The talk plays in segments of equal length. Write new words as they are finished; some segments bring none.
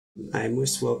I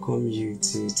most welcome you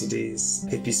to today's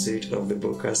episode of the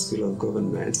Boqer School of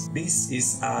Government. This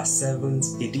is our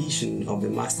 7th edition of the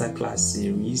Masterclass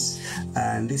series,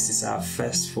 and this is our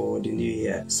first for the new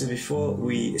year. So before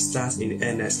we start in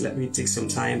earnest, let me take some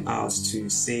time out to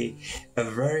say a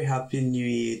very happy new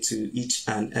year to each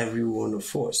and every one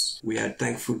of us. We are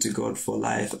thankful to God for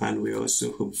life, and we're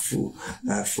also hopeful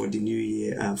for the new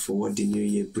year and for what the new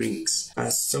year brings.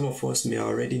 As some of us may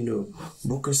already know,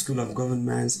 Boqer School of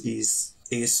Government is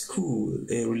a school,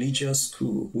 a religious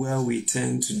school, where we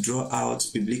tend to draw out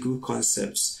biblical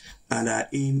concepts, and our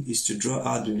aim is to draw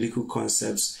out biblical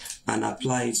concepts and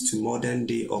apply it to modern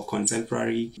day or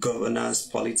contemporary governance,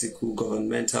 political,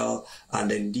 governmental,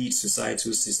 and indeed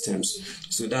societal systems.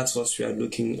 So that's what we are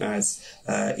looking at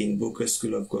in Boqer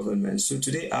School of Government. So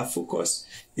today our focus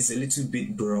is a little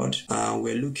bit broad.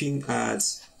 We're looking at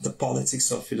the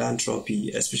politics of philanthropy,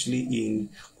 especially in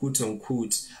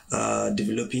quote-unquote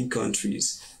developing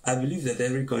countries. I believe that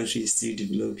every country is still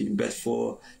developing, but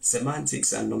for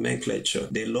semantics and nomenclature,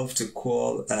 they love to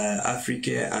call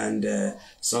Africa and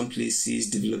some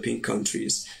places developing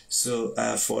countries. So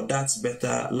for that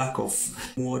better lack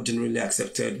of more generally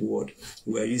accepted word,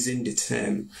 we're using the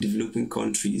term developing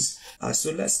countries.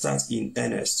 So let's start in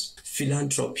earnest.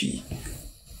 Philanthropy,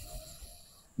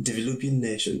 developing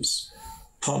nations,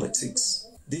 politics.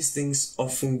 These things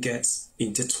often get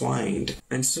intertwined.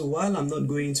 And so while I'm not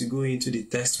going to go into the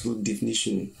textbook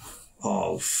definition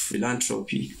of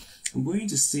philanthropy, I'm going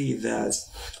to say that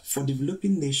for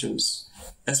developing nations,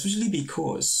 especially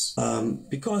because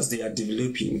they are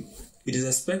developing, it is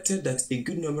expected that a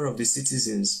good number of the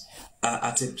citizens are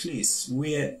at a place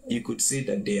where you could say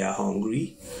that they are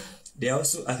hungry. They are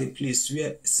also at a place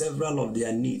where several of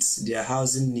their needs, their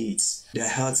housing needs, their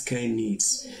healthcare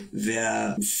needs,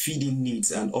 their feeding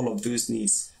needs, and all of those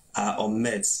needs are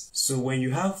unmet. So when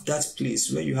you have that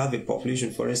place where you have a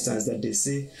population, for instance, that they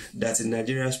say that in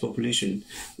Nigeria's population,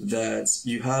 that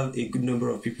you have a good number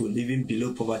of people living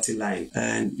below poverty line,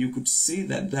 and you could say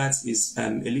that that is a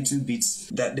little bit,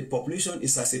 that the population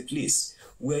is as a place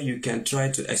where you can try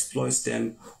to exploit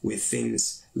them with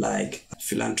things like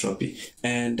philanthropy.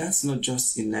 And that's not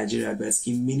just in Nigeria, but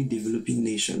in many developing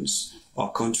nations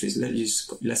or countries.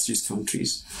 Let's use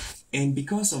countries. And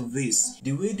because of this,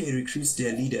 the way they recruit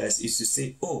their leaders is to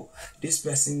say, oh, this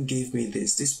person gave me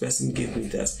this person gave me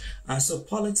that. And so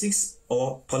politics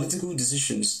or political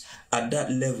decisions at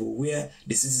that level where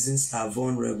the citizens are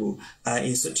vulnerable are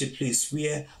in such a place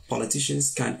where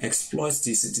politicians can exploit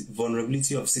the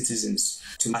vulnerability of citizens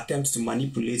to attempt to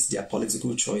manipulate their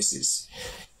political choices.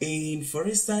 In, for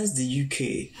instance, the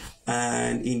UK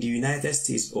and in the United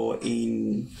States or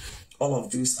in all of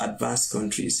those advanced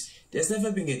countries, there's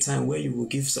never been a time where you will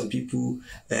give some people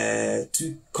 2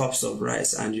 cups of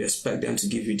rice and you expect them to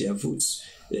give you their votes.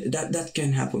 That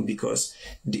can happen because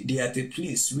they are at a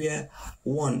place where,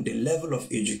 one, the level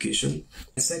of education,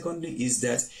 and secondly is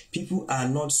that people are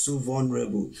not so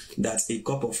vulnerable that a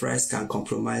cup of rice can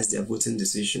compromise their voting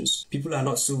decisions. People are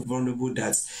not so vulnerable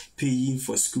that paying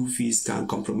for school fees can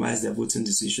compromise their voting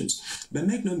decisions. But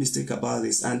make no mistake about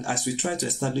this, and as we try to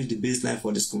establish the baseline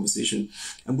for this conversation,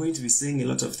 I'm going to be saying a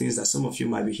lot of things that some of you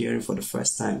might be hearing for the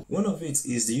first time. One of it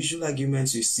is the usual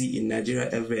argument you see in Nigeria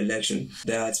every election,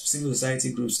 that civil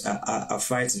society groups are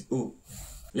fighting. Oh,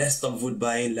 let's stop vote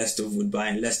buying, let's stop vote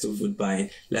buying, let's stop vote buying,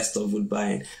 let's stop vote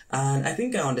buying. And I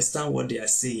think I understand what they are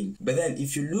saying. But then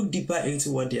if you look deeper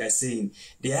into what they are saying,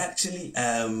 they actually,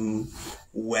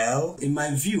 well, in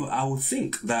my view, I would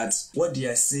think that what they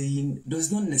are saying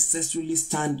does not necessarily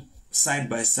stand side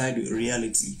by side with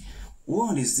reality.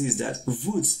 One is this, that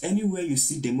votes, anywhere you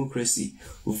see democracy,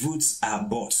 votes are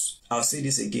bought. I'll say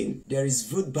this again. There is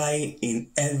vote buying in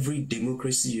every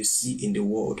democracy you see in the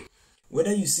world.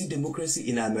 Whether you see democracy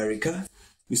in America,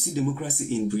 you see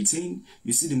democracy in Britain,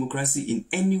 you see democracy in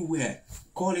anywhere,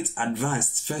 call it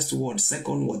advanced, first world,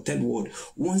 second world, third world.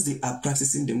 Once they are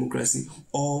practicing democracy,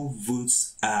 all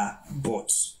votes are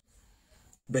bought.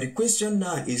 But the question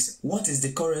now is, what is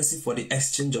the currency for the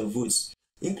exchange of votes?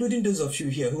 Including those of you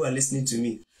here who are listening to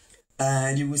me.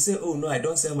 And you will say, oh no, I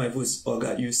don't sell my votes. Oh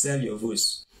God, you sell your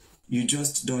votes. You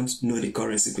just don't know the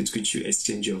currency with which you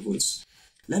exchange your votes.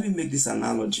 Let me make this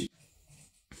analogy.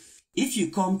 If you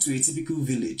come to a typical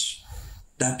village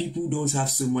that people don't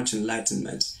have so much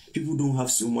enlightenment, people don't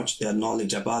have so much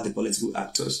knowledge about the political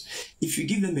actors, if you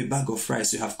give them a bag of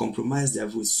rice, you have compromised their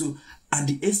votes. So at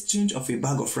the exchange of a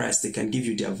bag of rice, they can give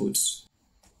you their votes.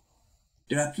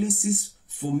 There are places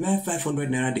for mere 500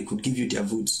 naira, they could give you their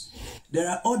votes. There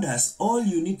are others, all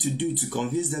you need to do to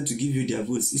convince them to give you their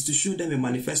votes is to show them a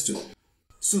manifesto.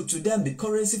 So to them, the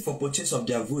currency for purchase of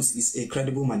their votes is a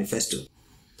credible manifesto.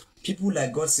 People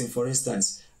like Godson, for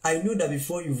instance. I know that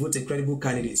before you vote a credible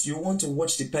candidate, you want to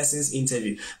watch the person's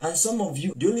interview. And some of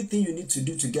you, the only thing you need to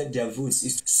do to get their votes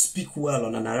is to speak well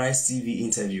on an Arise TV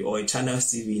interview or a Channels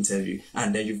TV interview,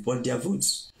 and then you've bought their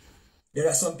votes. There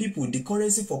are some people, the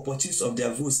currency for purchase of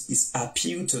their votes is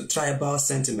appeal to tribal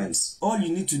sentiments. All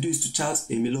you need to do is to shout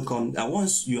a Milokon, and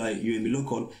once you're a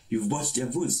Milokon, you've bought their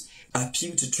votes.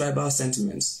 Appeal to tribal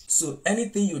sentiments. So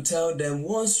anything you tell them,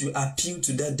 once you appeal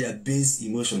to their base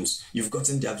emotions, you've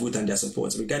gotten their vote and their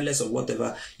support, regardless of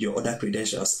whatever your other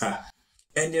credentials are.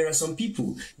 And there are some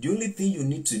people, the only thing you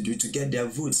need to do to get their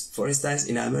votes, for instance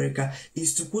in America,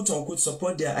 is to quote-unquote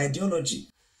support their ideology.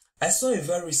 I saw a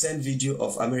very recent video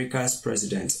of America's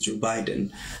president, Joe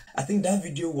Biden. I think that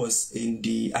video was in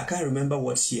I can't remember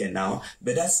what year now,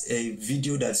 but that's a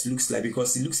video that looks like,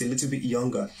 because he looks a little bit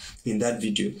younger in that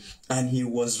video. And he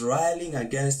was railing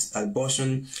against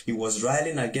abortion. He was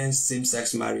railing against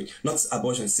same-sex marriage, not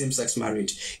abortion, same-sex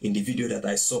marriage in the video that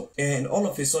I saw. And all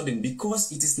of a sudden,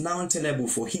 because it is now untenable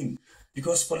for him,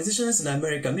 because politicians in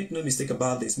America, make no mistake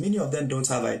about this, many of them don't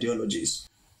have ideologies.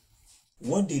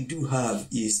 What they do have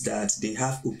is that they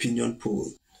have opinion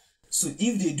poll. So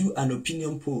if they do an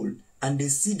opinion poll and they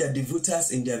see that the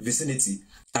voters in their vicinity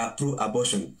are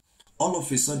pro-abortion, all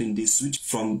of a sudden they switch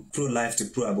from pro-life to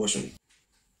pro-abortion.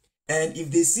 And if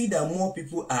they see that more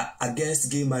people are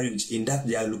against gay marriage in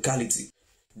their locality,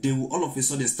 they will all of a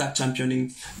sudden start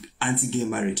championing anti-gay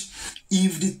marriage.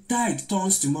 If the tide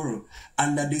turns tomorrow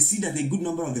and that they see that a good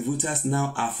number of the voters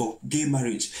now are for gay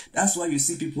marriage, that's why you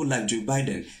see people like Joe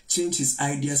Biden change his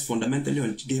ideas fundamentally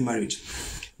on gay marriage.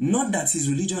 Not that his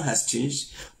religion has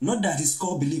changed, not that his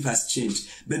core belief has changed,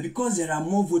 but because there are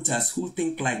more voters who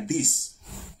think like this,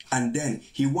 and then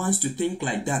he wants to think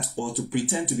like that, or to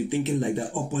pretend to be thinking like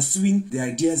that, or pursuing the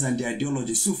ideas and the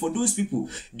ideology. So for those people,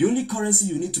 the only currency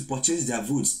you need to purchase their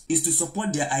votes is to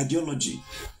support their ideology.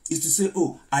 Is to say,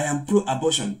 oh, I am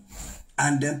pro-abortion.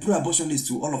 And then pro-abortionists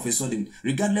will all of a sudden,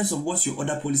 regardless of what your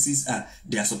other policies are,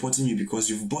 they are supporting you because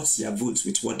you've bought their votes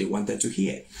with what they wanted to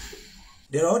hear.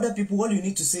 There are other people, all you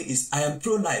need to say is, I am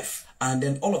pro-life. And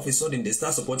then all of a sudden they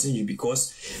start supporting you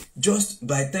because just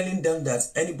by telling them that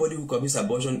anybody who commits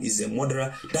abortion is a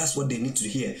murderer, that's what they need to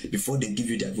hear before they give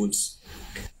you their votes.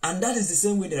 And that is the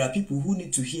same way there are people who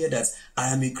need to hear that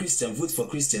I am a Christian, vote for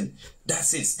Christian.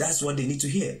 That's it. That's what they need to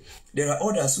hear. There are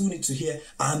others who need to hear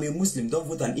I am a Muslim, don't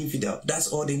vote an infidel. That's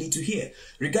all they need to hear,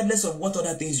 regardless of what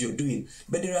other things you're doing.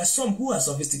 But there are some who are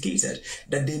sophisticated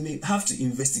that they may have to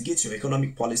investigate your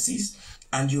economic policies,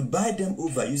 and you buy them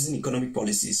over using economic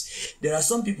policies. There are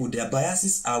some people, their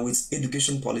biases are with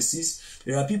education policies.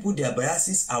 There are people, their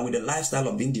biases are with the lifestyle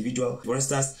of the individual. For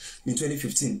instance, in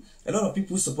 2015, a lot of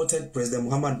people supported President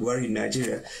Muhammad Buhari in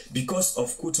Nigeria because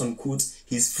of, quote-unquote,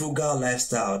 his frugal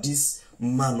lifestyle, this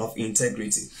man of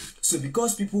integrity. So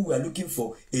because people were looking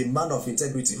for a man of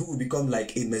integrity who would become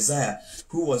like a messiah,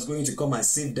 who was going to come and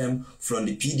save them from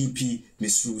the PDP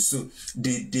misrule. So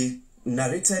they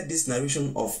narrated this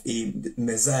narration of a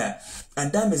messiah,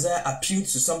 and that messiah appealed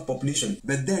to some population.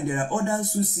 But then there are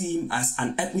others who see him as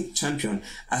an ethnic champion,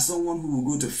 as someone who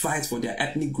will go to fight for their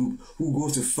ethnic group, who go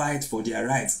to fight for their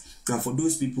rights. And for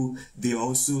those people, they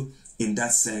also, in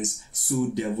that sense,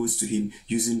 sold their votes to him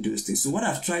using those things. So what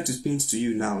I've tried to paint to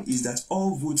you now is that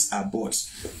all votes are bought.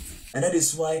 And that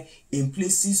is why in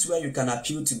places where you can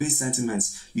appeal to base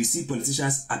sentiments, you see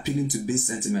politicians appealing to base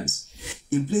sentiments.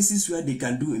 In places where they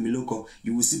can do a miloko,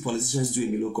 you will see politicians do a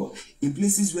miloko. In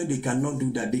places where they cannot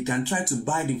do that, they can try to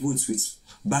buy the votes with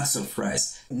bags of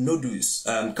rice, noodles,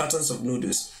 cartons of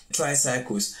noodles,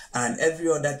 tricycles, and every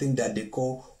other thing that they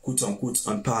call quote-unquote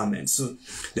empowerment. So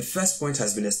the first point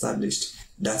has been established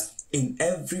that in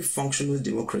every functional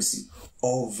democracy,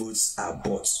 all votes are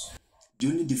bought. The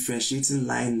only differentiating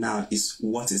line now is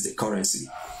what is the currency.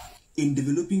 In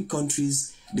developing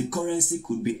countries, the currency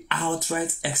could be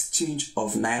outright exchange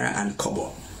of naira and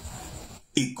kobo.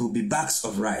 It could be bags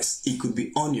of rice, it could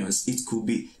be onions, it could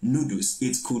be noodles,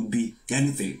 it could be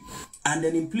anything. And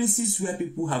then in places where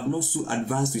people have not so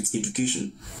advanced with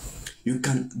education, you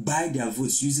can buy their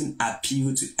votes using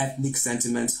appeal to ethnic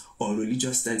sentiments or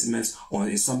religious sentiments, or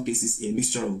in some cases a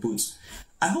mixture of both.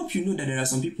 I hope you know that there are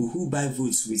some people who buy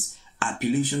votes with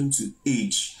appellation to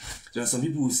age. There are some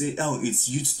people who say, oh, it's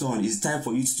youth turn, it's time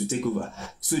for youth to take over.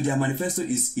 So their manifesto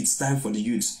is, it's time for the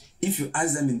youth. If you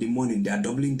ask them in the morning, they are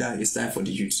doubling down, it's time for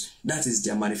the youth. That is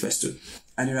their manifesto.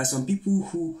 And there are some people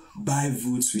who buy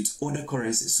votes with other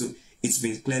currencies. So it's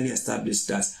been clearly established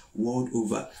that world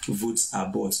over, votes are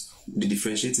bought. The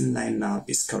differentiating line now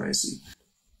is currency.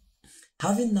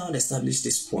 Having now established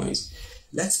this point,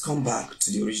 let's come back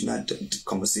to the original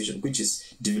conversation, which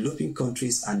is developing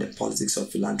countries and the politics of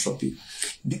philanthropy.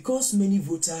 Because many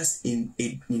voters in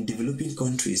developing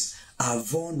countries are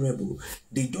vulnerable,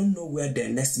 they don't know where their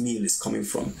next meal is coming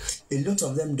from. A lot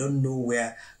of them don't know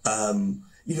where,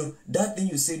 that thing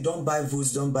you say, don't buy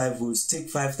votes, take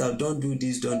 5,000, don't do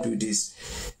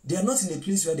this. They are not in a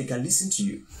place where they can listen to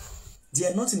you. They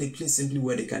are not in a place simply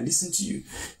where they can listen to you,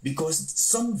 because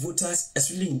some voters,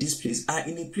 especially in this place, are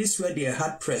in a place where they are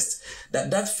hard pressed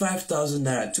that 5,000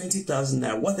 naira, 20,000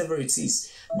 naira, whatever it is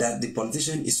that the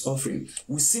politician is offering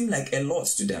will seem like a lot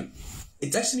to them.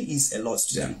 It actually is a lot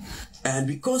to them. And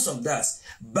because of that,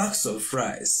 bags of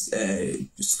rice,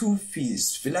 school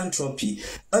fees, philanthropy,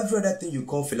 every other thing you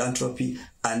call philanthropy,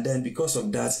 and then because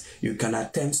of that, you can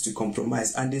attempt to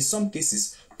compromise. And in some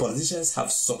cases, politicians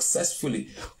have successfully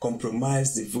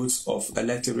compromised the votes of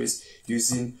electorates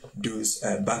using those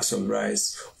bags of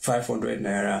rice, 500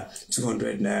 naira,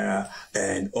 200 naira,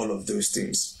 and all of those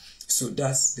things. So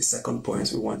that's the second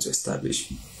point we want to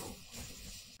establish.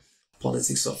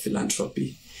 Politics of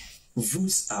philanthropy.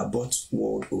 Votes are bought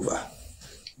world over.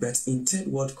 But in third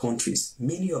world countries,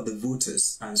 many of the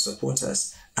voters and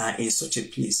supporters are in such a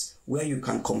place where you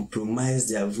can compromise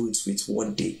their votes with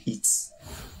what they eat.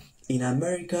 In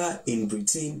America, in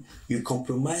Britain, you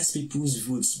compromise people's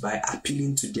votes by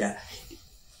appealing to their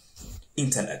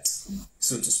intellect,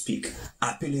 so to speak,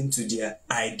 appealing to their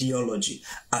ideology,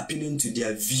 appealing to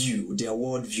their view, their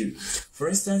worldview. For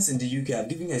instance, in the UK, I've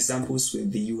given examples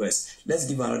with the US. Let's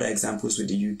give another examples with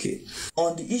the UK.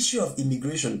 On the issue of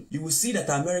immigration, you will see that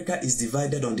America is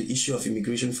divided on the issue of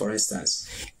immigration, for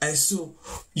instance. And so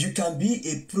you can be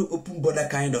a pro-open border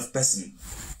kind of person,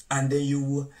 and then you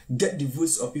will get the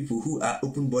votes of people who are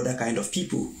open border kind of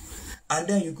people. And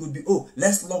then you could be,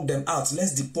 let's lock them out.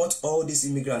 Let's deport all these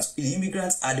immigrants. The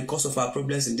immigrants are the cause of our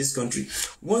problems in this country.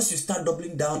 Once you start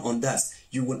doubling down on that,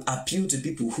 you will appeal to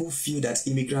people who feel that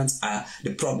immigrants are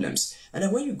the problems. And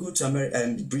then when you go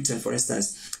to Britain, for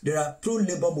instance, there are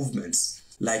pro-labor movements.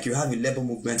 Like you have a labor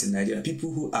movement in Nigeria,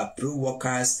 people who are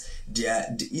pro-workers.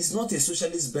 It's not a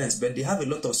socialist bent, but they have a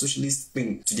lot of socialist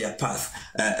thing to their path,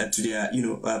 to their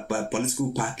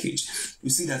political package. You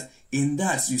see that in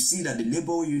that, you see that the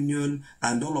labor union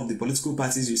and all of the political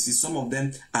parties, you see some of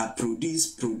them are pro this,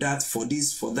 pro that, for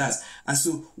this, for that. And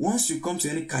so once you come to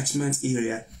any catchment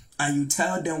area and you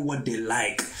tell them what they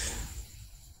like,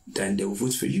 then they will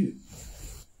vote for you.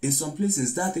 In some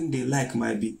places, that thing they like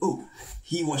might be,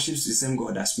 he worships the same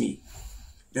God as me.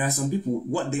 There are some people,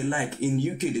 what they like in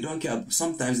UK, they don't care.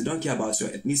 Sometimes they don't care about your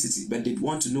ethnicity, but they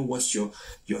want to know what your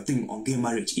thing on gay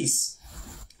marriage is.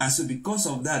 And so because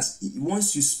of that,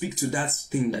 once you speak to that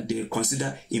thing that they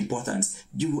consider important,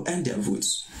 you will earn their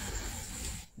votes.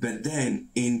 But then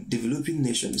in developing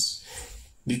nations,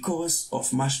 because of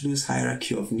Maslow's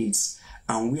hierarchy of needs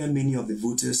and where many of the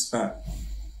voters are,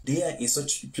 they are in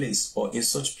such a place or in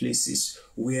such places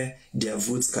where their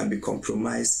votes can be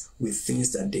compromised with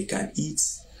things that they can eat.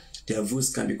 Their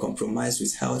votes can be compromised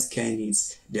with healthcare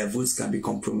needs. Their votes can be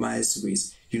compromised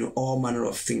with, all manner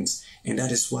of things. And that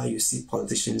is why you see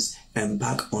politicians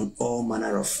embark on all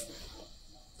manner of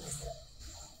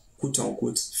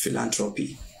quote-unquote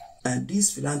philanthropy. And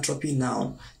this philanthropy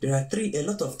now, there are a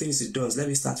lot of things it does. Let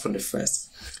me start from the first.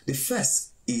 The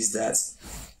first is that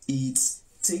it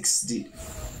takes the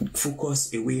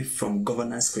focus away from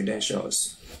governance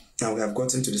credentials. And we have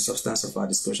gotten to the substance of our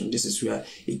discussion. This is where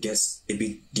it gets a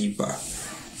bit deeper.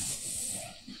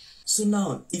 So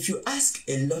now, if you ask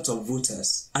a lot of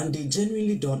voters and they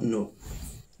genuinely don't know,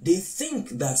 they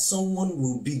think that someone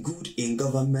will be good in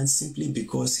government simply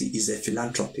because he is a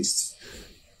philanthropist.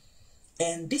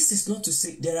 And this is not to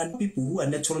say there are people who are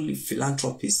naturally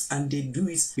philanthropists and they do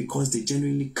it because they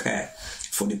genuinely care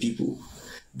for the people.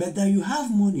 But that you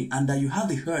have money and that you have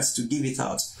the heart to give it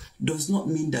out does not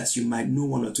mean that you might know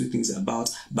one or two things about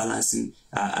balancing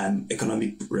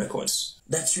economic records.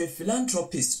 That you're a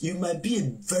philanthropist, you might be a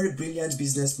very brilliant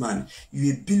businessman,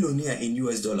 you're a billionaire in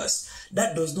US dollars.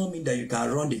 That does not mean that you can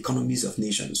run the economies of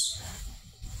nations.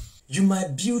 You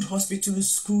might build hospitals,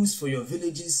 schools for your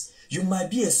villages. You might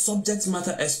be a subject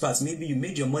matter expert. Maybe you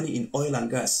made your money in oil and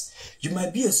gas. You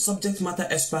might be a subject matter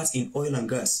expert in oil and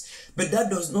gas. But that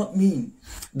does not mean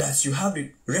that you have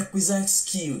the requisite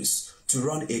skills to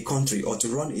run a country or to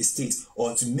run a state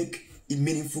or to make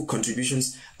meaningful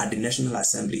contributions at the National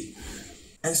Assembly.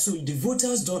 And so the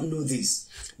voters don't know this.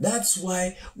 That's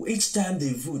why each time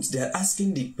they vote, they're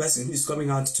asking the person who is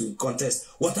coming out to contest,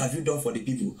 what have you done for the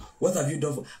people? What have you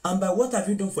done for? And by what have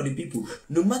you done for the people,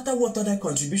 no matter what other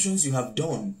contributions you have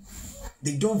done,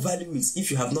 they don't value it if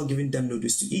you have not given them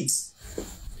notice to eat.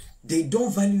 They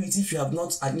don't value it if you have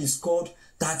not at least called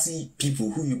 30 people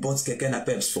who you bought keke na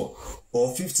peps for,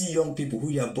 or 50 young people who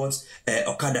you have bought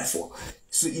Okada for.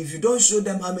 So if you don't show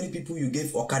them how many people you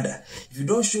gave Okada, if you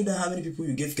don't show them how many people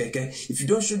you gave keke, if you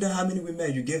don't show them how many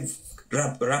women you gave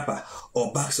wrapper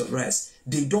or bags of rice,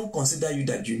 they don't consider you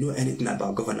that you know anything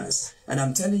about governance. And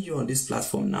I'm telling you on this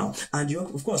platform now, and you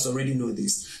of course already know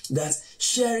this, that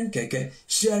sharing keke,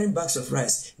 sharing bags of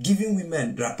rice, giving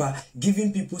women wrapper,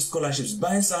 giving people scholarships,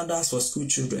 buying sandals for school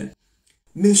children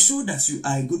may show that you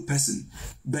are a good person,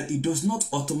 but it does not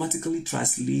automatically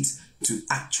translate to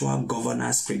actual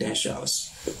governance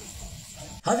credentials.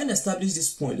 Having established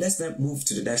this point, let's then move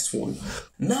to the next one.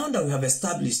 Now that we have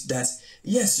established that,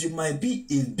 yes, you might be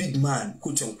a big man,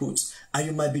 quote unquote, and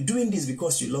you might be doing this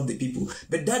because you love the people,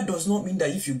 but that does not mean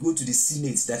that if you go to the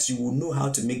Senate that you will know how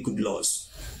to make good laws.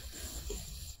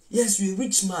 Yes, you're a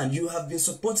rich man, you have been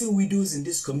supporting widows in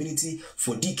this community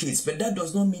for decades, but that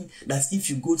does not mean that if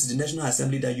you go to the National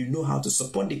Assembly that you know how to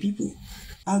support the people.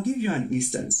 I'll give you an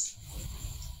instance.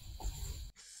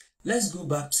 Let's go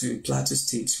back to Plateau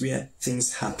State where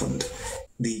things happened.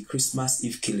 The Christmas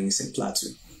Eve killings in Plateau.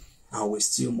 And we're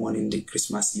still mourning the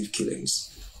Christmas Eve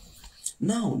killings.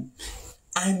 Now,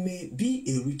 I may be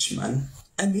a rich man,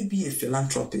 I may be a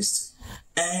philanthropist,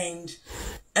 and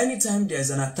anytime there's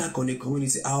an attack on a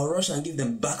community, I'll rush and give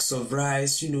them bags of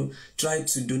rice, try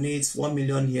to donate 1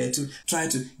 million here to try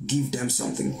to give them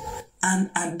something.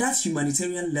 And at that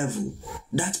humanitarian level,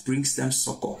 that brings them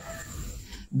succor.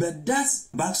 But that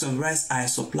bags of rice I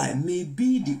supply may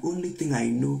be the only thing I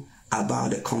know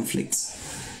about the conflict.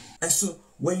 And so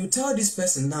when you tell this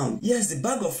person now, yes, the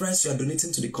bag of rice you are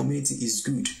donating to the community is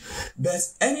good, but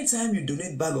anytime you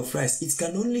donate bag of rice, it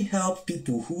can only help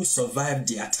people who survived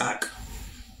the attack.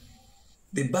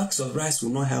 The bags of rice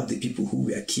will not help the people who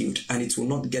were killed, and it will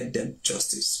not get them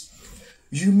justice.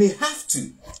 You may have to,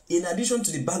 in addition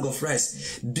to the bag of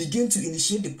rice, begin to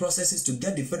initiate the processes to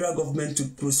get the federal government to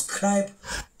proscribe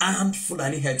armed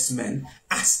Fulani herdsmen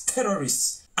as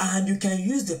terrorists. And you can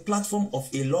use the platform of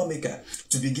a lawmaker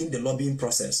to begin the lobbying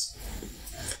process.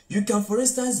 You can, for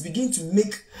instance, begin to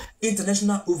make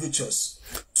international overtures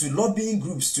to lobbying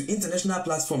groups, to international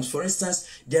platforms. For instance,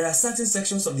 there are certain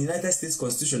sections of the United States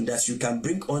Constitution that you can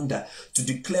bring under to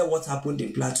declare what happened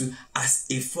in Plateau as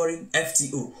a foreign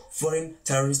FTO, foreign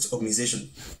terrorist organization.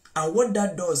 And what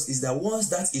that does is that once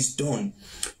that is done,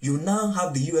 you now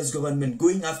have the US government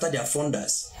going after their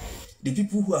funders. The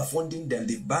people who are funding them,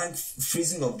 the bank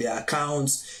freezing of their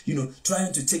accounts,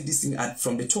 trying to take this thing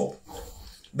from the top.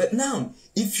 But now,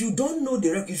 if you don't know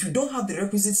if you don't have the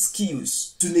requisite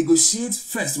skills to negotiate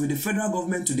first with the federal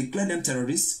government to declare them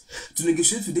terrorists, to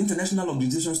negotiate with the international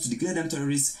organizations to declare them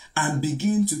terrorists, and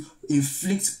begin to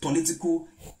inflict political,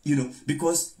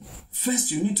 because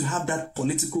first you need to have that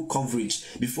political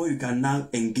coverage before you can now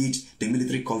engage the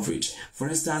military coverage. For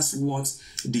instance, what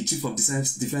the Chief of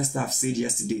Defense Staff said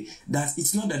yesterday, that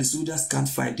it's not that the soldiers can't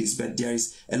fight this, but there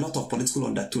is a lot of political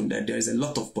undertone, that there is a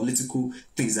lot of political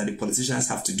things that the politicians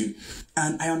have to do.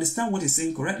 And I understand what he's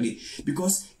saying correctly,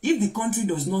 because if the country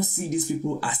does not see these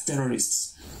people as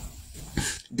terrorists,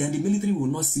 then the military will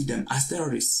not see them as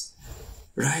terrorists.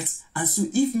 Right? And so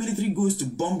if military goes to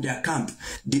bomb their camp,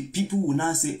 the people will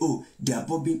now say, oh, they are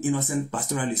bombing innocent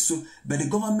pastoralists. So, but the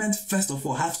government first of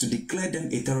all has to declare them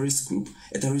a terrorist group,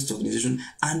 a terrorist organization,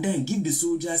 and then give the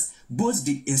soldiers both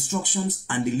the instructions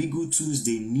and the legal tools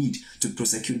they need to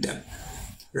prosecute them.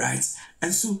 Right?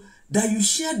 And so that you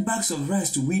shared bags of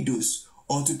rice to widows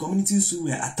or to communities who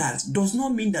were attacked does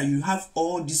not mean that you have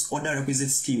all these other requisite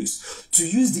skills to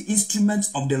use the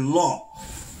instruments of the law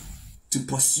to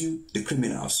pursue the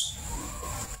criminals.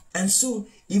 And so,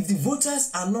 if the voters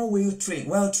are not well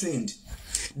trained,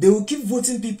 they will keep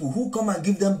voting people who come and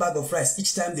give them bag of rice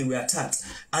each time they were attacked,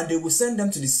 and they will send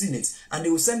them to the Senate, and they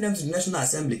will send them to the National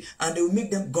Assembly, and they will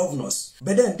make them governors.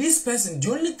 But then this person,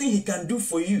 the only thing he can do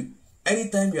for you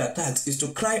anytime you are attacked is to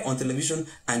cry on television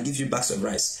and give you bags of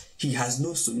rice. He has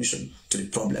no solution to the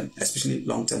problem, especially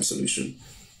long-term solution.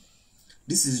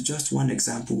 This is just one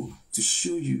example to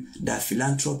show you that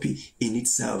philanthropy in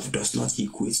itself does not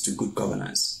equate to good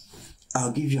governance.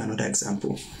 I'll give you another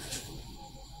example.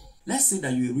 Let's say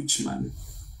that you're a rich man,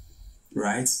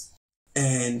 right?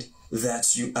 And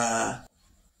that you are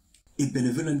a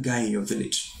benevolent guy in your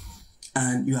village,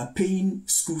 and you are paying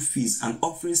school fees and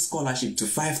offering scholarship to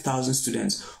 5,000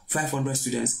 students, 500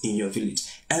 students in your village.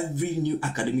 Every new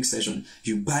academic session,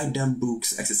 you buy them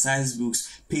books, exercise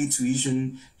books, pay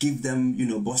tuition, give them,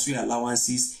 bursary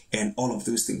allowances, and all of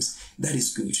those things. That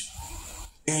is good.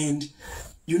 And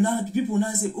people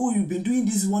now say, oh, you've been doing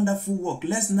this wonderful work.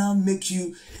 Let's now make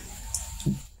you,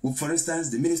 for instance,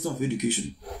 the Minister of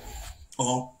Education.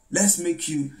 Or let's make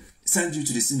you send you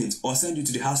to the Senate, or send you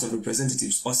to the House of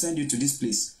Representatives, or send you to this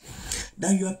place.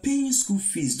 That you are paying school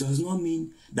fees does not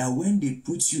mean that when they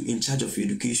put you in charge of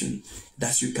education,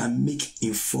 that you can make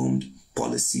informed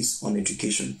policies on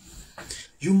education.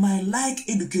 You might like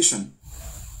education.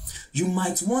 You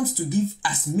might want to give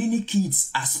as many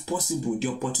kids as possible the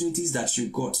opportunities that you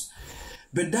got.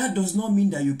 But that does not mean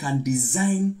that you can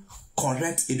design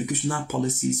correct educational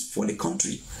policies for the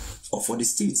country or for the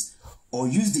state, or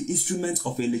use the instrument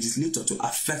of a legislator to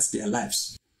affect their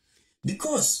lives.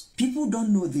 Because people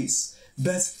don't know this,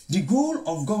 but the goal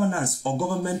of governance or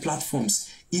government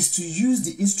platforms is to use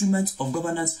the instruments of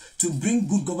governance to bring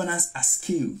good governance at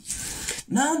scale.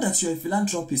 Now that you're a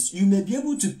philanthropist, you may be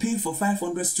able to pay for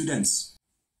 500 students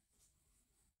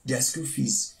their school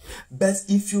fees. But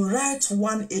if you write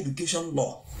one education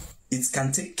law, it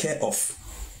can take care of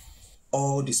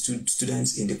all the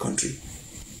students in the country.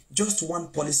 Just one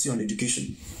policy on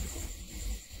education.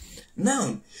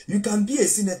 Now, you can be a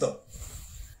senator,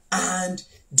 and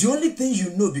the only thing you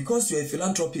know, because you're a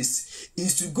philanthropist,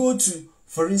 is to go to,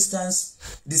 for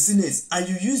instance, the Senate, and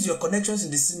you use your connections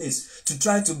in the Senate to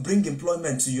try to bring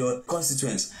employment to your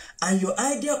constituents. And your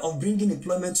idea of bringing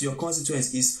employment to your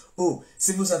constituents is, oh,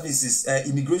 civil services,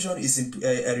 immigration is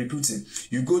recruiting.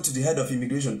 You go to the head of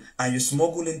immigration and you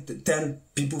smuggle in 10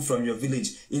 people from your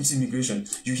village into immigration.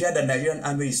 You hear that Nigerian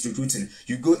army is recruiting.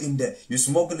 You go in there, you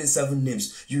smuggle in 7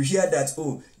 names. You hear that,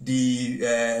 oh,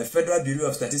 the Federal Bureau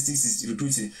of Statistics is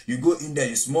recruiting. You go in there,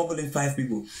 you smuggle in 5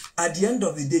 people. At the end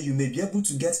of the day, you may be able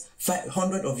to get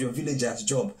 500 of your villagers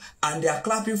job, and they are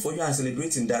clapping for you and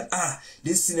celebrating that,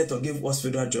 this senator gave us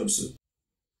federal jobs.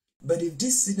 But if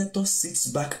this senator sits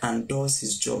back and does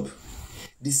his job,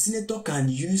 the senator can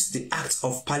use the act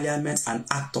of parliament and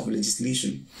act of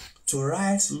legislation to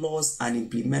write laws and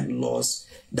implement laws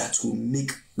that will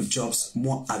make jobs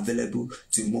more available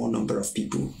to more number of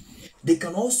people. They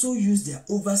can also use their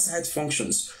oversight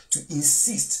functions to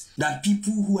insist that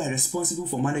people who are responsible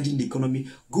for managing the economy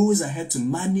goes ahead to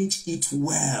manage it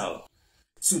well,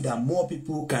 so that more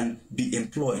people can be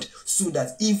employed, so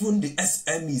that even the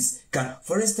SMEs can,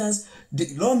 for instance, the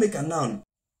lawmaker now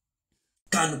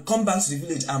can come back to the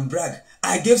village and brag,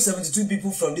 I gave 72 people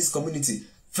from this community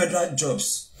federal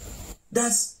jobs.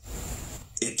 That's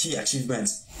a key achievement,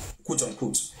 quote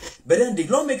unquote. But then the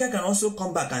lawmaker can also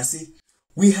come back and say,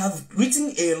 we have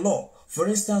written a law. For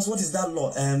instance, what is that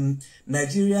law?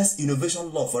 Nigeria's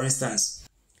innovation law, for instance,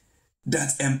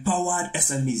 that empowered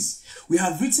SMEs. We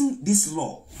have written this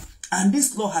law, and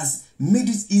this law has made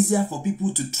it easier for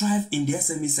people to thrive in the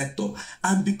SME sector.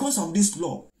 And because of this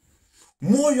law,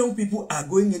 more young people are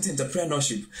going into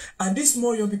entrepreneurship, and these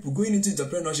more young people going into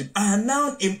entrepreneurship are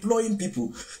now employing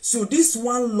people. So this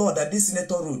one law that this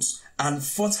senator wrote and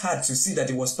fought hard to see that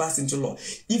it was passed into law,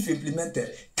 if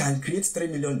implemented, can create 3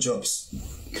 million jobs.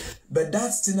 But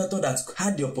that senator that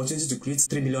had the opportunity to create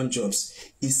 3 million jobs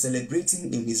is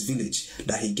celebrating in his village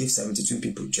that he gave 72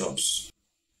 people jobs.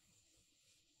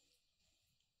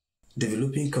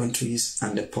 Developing countries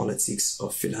and the politics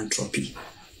of philanthropy.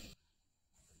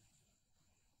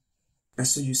 And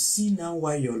so you see now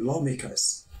why your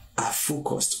lawmakers are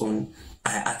focused on,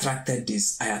 I attracted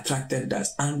this, I attracted that,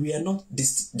 and we are not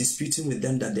disputing with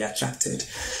them that they attracted.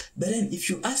 But then if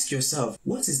you ask yourself,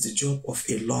 what is the job of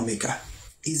a lawmaker?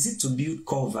 Is it to build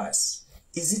culverts?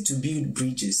 Is it to build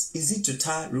bridges? Is it to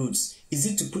tar roads? Is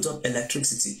it to put up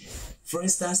electricity? For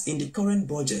instance, in the current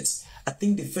budget, I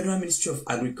think the Federal Ministry of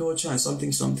Agriculture and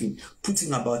something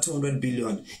putting about 200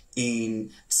 billion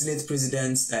in Senate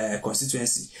President's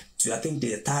constituency to, I think,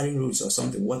 the tarring roads or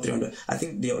something. What 300? I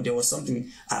think there was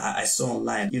something I saw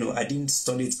online. You know, I didn't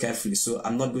study it carefully, so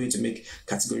I'm not going to make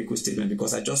categorical statement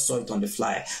because I just saw it on the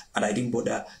fly and I didn't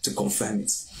bother to confirm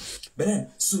it. But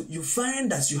then, so you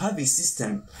find that you have a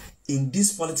system in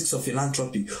this politics of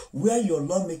philanthropy where your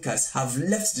lawmakers have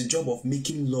left the job of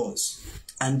making laws,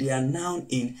 and they are now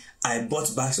in, I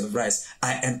bought bags of rice,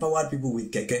 I empowered people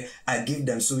with keke, I gave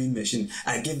them sewing machine,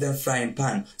 I gave them frying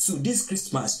pan. So this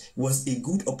Christmas was a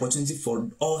good opportunity for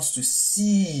us to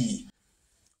see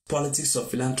politics of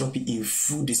philanthropy in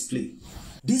full display.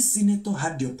 This senator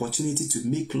had the opportunity to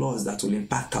make laws that will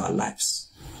impact our lives.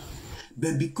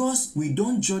 But because we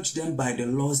don't judge them by the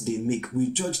laws they make,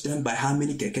 we judge them by how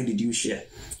many keke did you share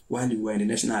while you were in the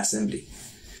National Assembly.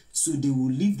 So they will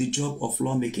leave the job of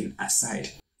lawmaking aside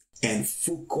and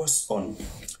focus on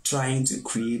trying to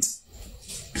create,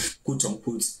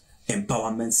 quote-unquote,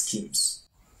 empowerment schemes.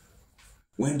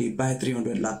 When they buy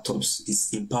 300 laptops,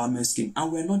 it's empowerment scheme.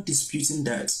 And we're not disputing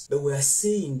that. But we're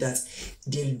saying that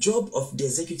the job of the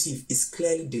executive is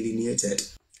clearly delineated.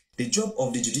 The job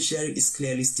of the judiciary is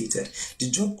clearly stated. The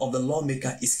job of the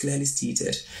lawmaker is clearly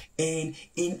stated. And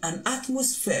in an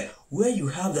atmosphere where you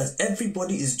have that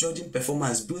everybody is judging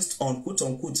performance based on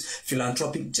quote-unquote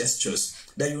philanthropic gestures,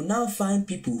 that you now find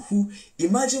people who,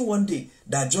 imagine one day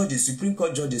that judges, Supreme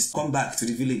Court judges, come back to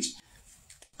the village.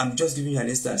 I'm just giving you an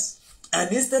instance.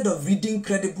 And instead of reading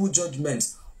credible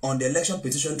judgments on the election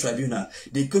petition tribunal,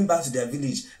 they came back to their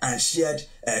village and shared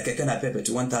keke napep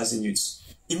to 1,000 youths.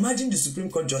 Imagine the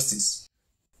Supreme Court justice.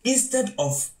 Instead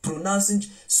of pronouncing,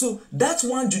 so that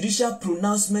one judicial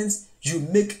pronouncement you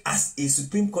make as a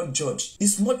Supreme Court judge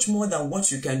is much more than what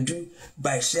you can do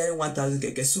by sharing 1,000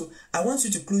 keke. So I want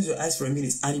you to close your eyes for a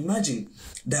minute and imagine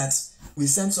that we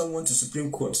send someone to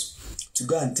Supreme Court to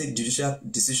go and take judicial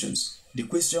decisions. The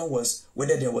question was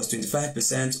whether there was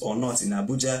 25% or not in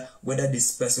Abuja, whether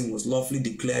this person was lawfully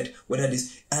declared, whether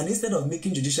this... And instead of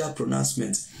making judicial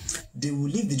pronouncements, they will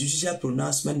leave the judicial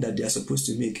pronouncement that they are supposed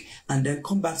to make and then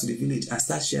come back to the village and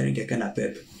start sharing keke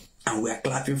napep. And we are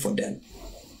clapping for them.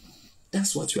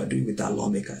 That's what we are doing with our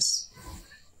lawmakers.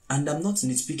 And I'm not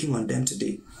nitpicking on them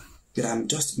today, but I'm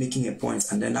just making a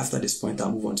point, and then after this point,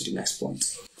 I'll move on to the next point.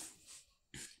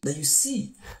 That you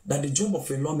see that the job of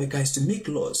a lawmaker is to make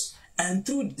laws. And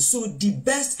so the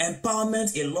best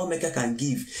empowerment a lawmaker can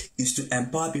give is to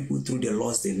empower people through the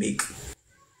laws they make.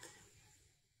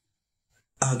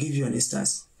 I'll give you an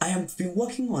instance. I have been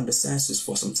working on the census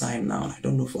for some time now. I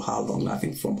don't know for how long. I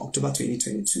think from October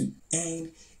 2022.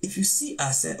 And if you see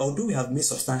us, although we have made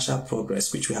substantial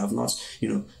progress, which we have not,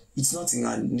 it's not in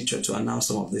our nature to announce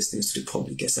some of these things to the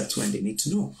public, except when they need to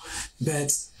know.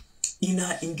 But in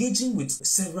our engaging with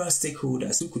several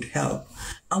stakeholders who could help,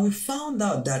 and we found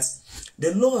out that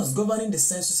the laws governing the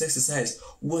census exercise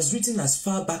was written as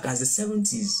far back as the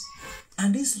 70s.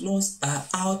 And these laws are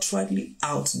outrightly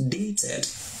outdated.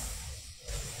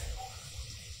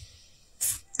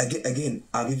 Again,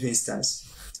 I'll give you an instance.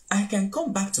 I can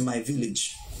come back to my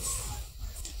village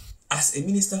as a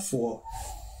minister for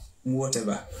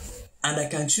whatever, and I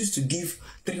can choose to give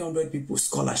 300 people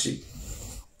scholarship.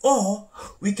 Or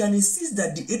we can insist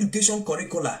that the education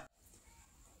curricula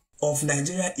of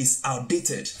Nigeria is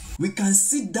outdated. We can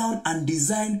sit down and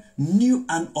design new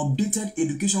and updated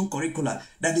education curricula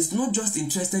that is not just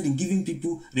interested in giving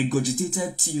people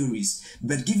regurgitated theories,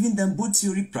 but giving them both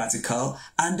theory practical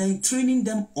and then training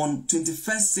them on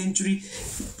 21st century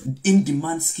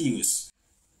in-demand skills.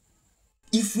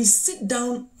 If we sit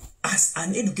down as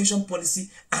an education policy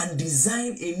and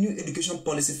design a new education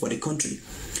policy for the country,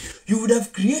 you would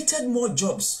have created more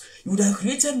jobs, you would have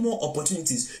created more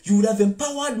opportunities, you would have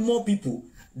empowered more people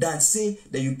than say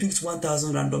that you picked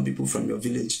 1,000 random people from your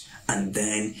village and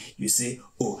then you say,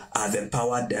 oh, I've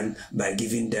empowered them by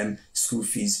giving them school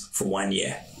fees for 1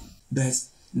 year. But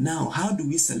now, how do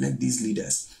we select these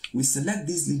leaders? We select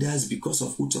these leaders because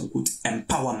of quote-unquote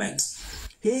empowerment.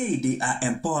 Hey, they are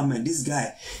empowerment. This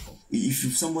guy,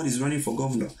 if someone is running for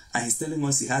governor and he's telling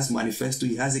us he has manifesto,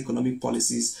 he has economic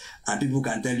policies, and people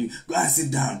can tell you, go and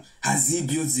sit down. Has he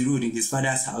built the road in his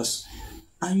father's house?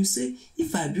 And you say,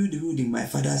 if I build the road in my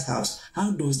father's house,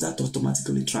 how does that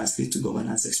automatically translate to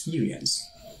governance experience?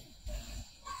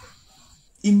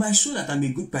 It might show that I'm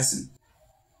a good person.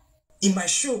 It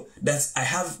might show that I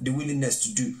have the willingness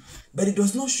to do, but it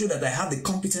does not show that I have the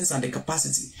competence and the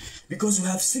capacity. Because we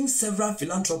have seen several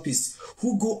philanthropists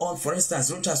who go on, for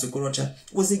instance, Rocha Sokorocha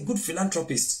was a good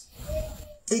philanthropist.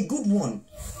 A good one.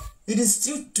 It is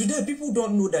still, today, people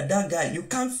don't know that guy, you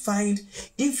can't find,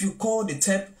 if you call the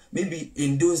top, maybe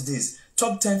in those days,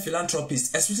 top 10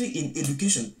 philanthropists, especially in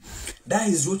education, that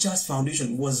his Rocha's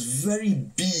foundation was very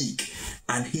big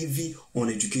and heavy on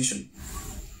education.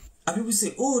 And people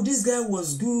say, oh, this guy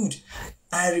was good.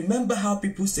 I remember how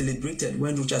people celebrated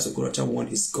when Rocha Sokorocha won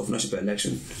his governorship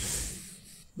election.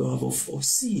 But I've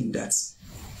foreseen that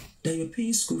you're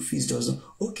paying school fees doesn't.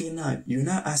 Okay, now, you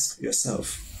now ask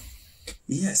yourself,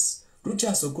 yes,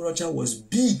 Rocha Sokorocha was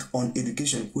big on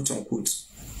education, quote unquote,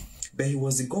 but he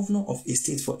was the governor of a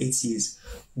state for 8 years.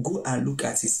 Go and look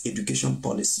at his education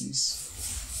policies.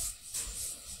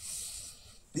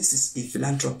 This is a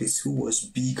philanthropist who was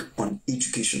big on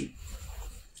education.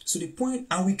 So the point,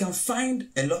 and we can find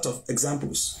a lot of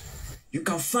examples. You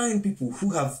can find people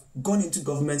who have gone into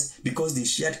government because they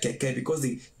shared keke, because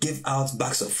they gave out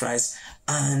bags of rice,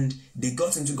 and they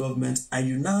got into government, and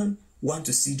you now want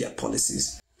to see their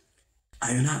policies.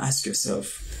 And you now ask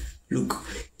yourself, look,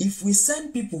 if we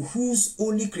send people whose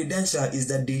only credential is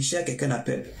that they share keke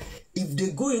napep, if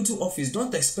they go into office,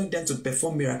 don't expect them to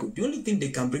perform miracles. The only thing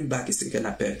they can bring back is keke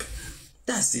napep.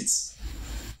 That's it.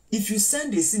 If you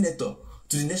send a senator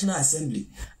to the National Assembly.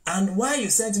 And why you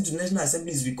sent him to the National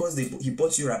Assembly is because he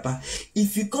bought you wrapper.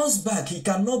 If he comes back, he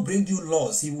cannot bring you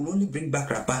laws. He will only bring back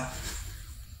wrapper.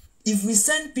 If we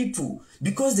send people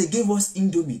because they gave us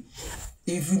Indomie,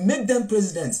 if we make them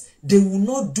presidents, they will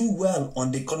not do well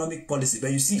on the economic policy.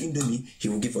 But you see Indomie, he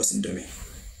will give us Indomie.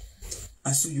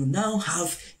 And so you now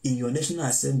have in your National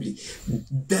Assembly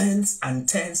tens and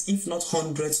tens, if not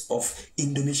hundreds of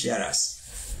Indomie sharers.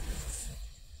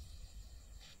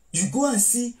 You go and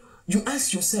see, you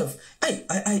ask yourself,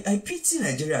 I pity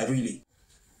Nigeria really.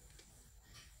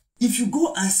 If you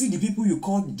go and see the people you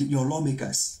call your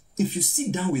lawmakers, if you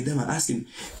sit down with them and ask them,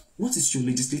 what is your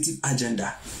legislative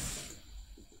agenda?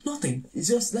 Nothing. It's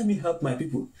just, let me help my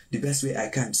people the best way I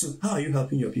can. So how are you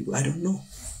helping your people? I don't know.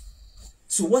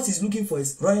 So what he's looking for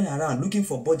is running around looking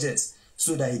for budgets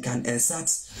so that he can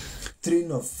insert training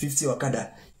of 50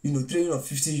 Okada, training of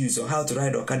 50 youths on how to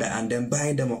ride Okada and then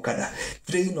buying them Okada,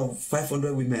 training of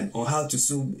 500 women on how to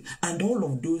sew, and all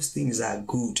of those things are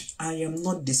good. I am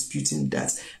not disputing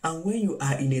that. And when you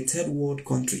are in a third world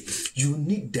country, you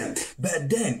need them. But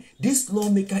then this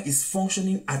lawmaker is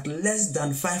functioning at less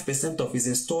than 5% of his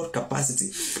installed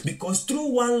capacity, because through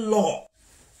one law,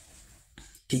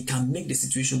 he can make the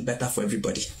situation better for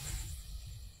everybody,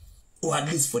 or at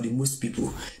least for the most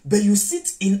people. But you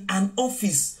sit in an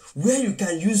office where you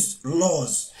can use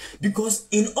laws, because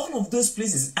in all of those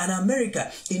places, in America,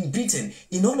 in Britain,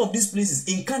 in all of these places,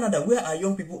 in Canada, where our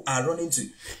young people are running to,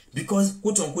 because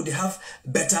quote unquote they have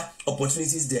better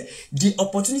opportunities there. The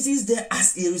opportunities there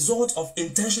as a result of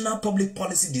intentional public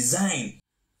policy design.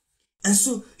 And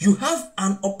so you have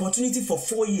an opportunity for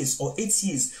 4 years or 8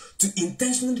 years to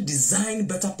intentionally design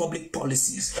better public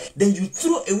policies. Then you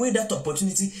throw away that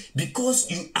opportunity because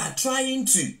you are trying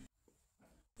to,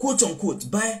 quote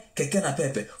unquote, buy keke na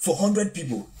pepe for 100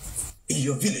 people in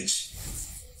your village.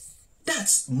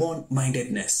 That's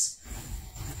small-mindedness.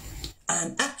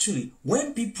 And actually,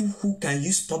 when people who can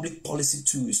use public policy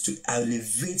tools to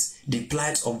elevate the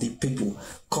plight of the people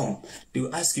come, they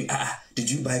will ask you, did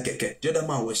you buy keke? The other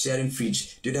man was sharing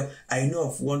fridge. I know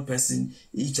of one person,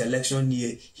 each election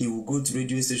year, he will go to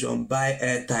radio station, buy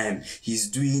airtime. He's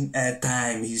doing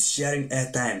airtime. He's sharing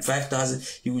airtime. 5,000.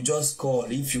 He will just call.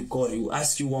 If you call, he will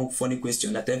ask you one funny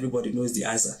question that everybody knows the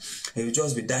answer. He will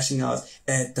just be dashing out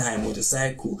airtime,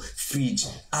 motorcycle, fridge,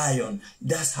 iron.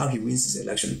 That's how he wins his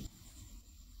election.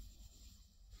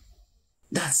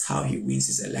 That's how he wins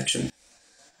his election.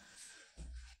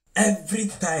 Every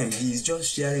time he is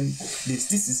just sharing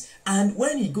this. And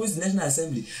when he goes to the National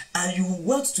Assembly and you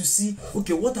want to see,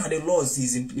 okay, what are the laws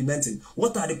he's implementing?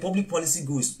 What are the public policy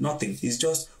goals? Nothing. He's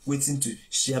just waiting to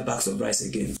share bags of rice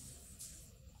again.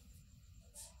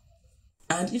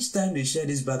 And each time they share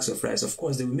these bags of rice, of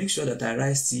course, they will make sure that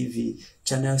Arise TV,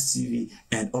 Channels TV,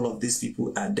 and all of these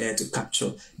people are there to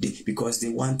capture because they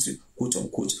want to, quote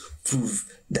unquote, prove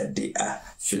that they are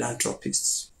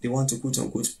philanthropists. They want to, quote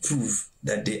unquote, prove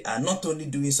that they are not only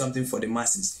doing something for the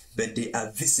masses, but they are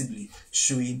visibly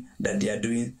showing that they are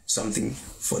doing something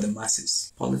for the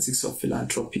masses. Politics of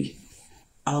philanthropy.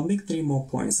 I'll make 3 more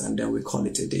points and then we call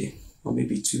it a day, or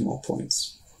maybe 2 more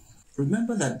points.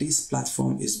 Remember that this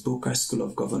platform is Boqer School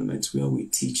of Government, where we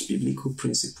teach biblical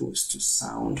principles to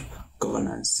sound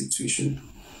governance situation.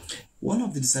 One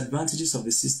of the disadvantages of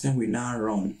the system we now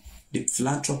run, the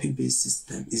philanthropy-based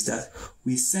system, is that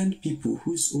we send people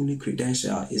whose only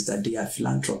credential is that they are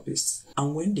philanthropists.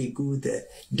 And when they go there,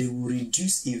 they will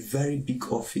reduce a very big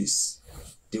office.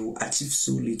 They will achieve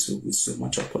so little with so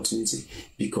much opportunity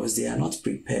because they are not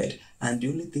prepared, and the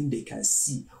only thing they can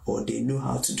see or they know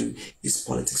how to do is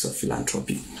politics of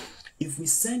philanthropy. If we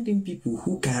send in people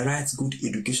who can write good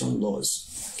education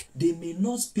laws, they may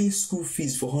not pay school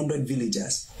fees for 100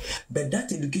 villagers, but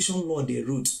that education law they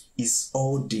wrote is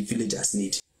all the villagers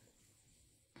need.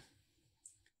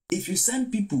 If you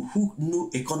send people who know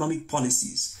economic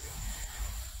policies,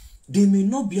 they may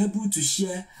not be able to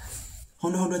share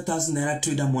 100,000 naira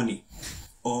trader money,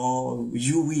 or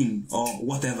you win, or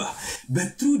whatever.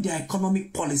 But through their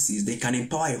economic policies, they can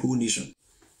empower a whole nation.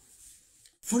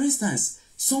 For instance,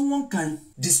 someone can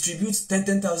distribute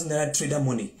 10,000 naira trader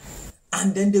money,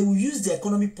 and then they will use the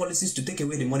economic policies to take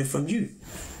away the money from you.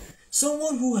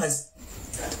 Someone who has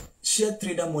shared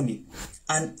trader money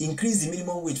and increased the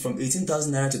minimum wage from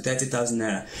 18,000 naira to 30,000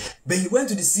 naira, but he went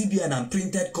to the CBN and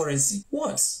printed currency.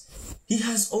 What? He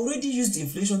has already used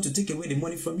inflation to take away the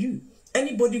money from you.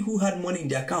 Anybody who had money in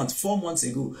their account 4 months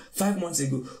ago, 5 months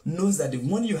ago, knows that the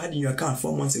money you had in your account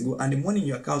 4 months ago and the money in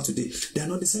your account today, they are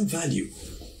not the same value.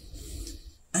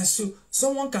 And so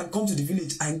someone can come to the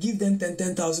village and give them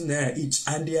 10,000 naira each,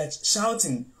 and they are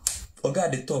shouting, Oga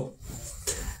at the top,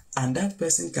 And that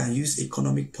person can use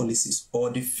economic policies or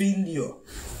the failure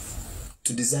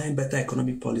to design better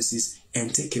economic policies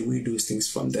and take away those things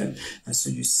from them. And so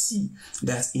you see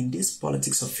that in this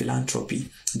politics of philanthropy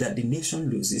that the nation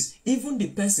loses, even the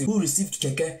person who received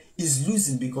keke is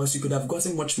losing because you could have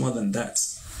gotten much more than that.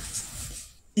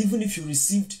 Even if you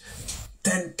received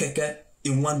 10 keke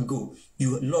in one go,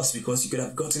 you lost because you could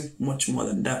have gotten much more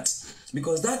than that.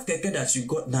 Because that keke that you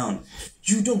got down,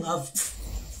 you don't have.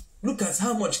 Look at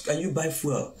how much can you buy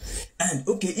fuel. And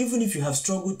okay, even if you have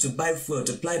struggled to buy fuel,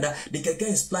 to ply that, the keke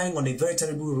is plying on a very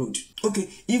terrible road. Okay,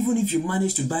 even if you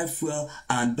manage to buy fuel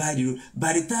and buy the road,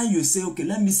 by the time you say, okay,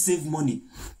 let me save money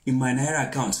in my Naira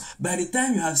account, by the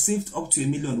time you have saved up to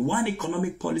 1 million, one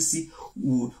economic policy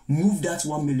will move that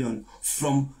 1 million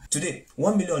from today.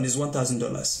 1 million is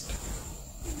 $1,000.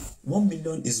 1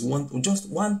 million is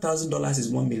just $1,000 is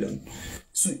 1 million.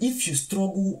 So if you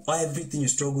struggle everything you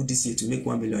struggle this year to make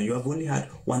 1 million, you have only had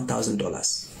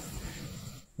 $1,000.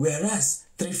 Whereas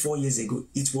 3-4 years ago,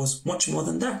 it was much more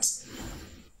than that.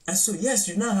 And so yes,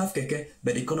 you now have keke,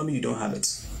 but the economy you don't have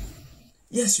it.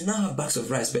 Yes, you now have bags of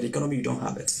rice, but the economy you don't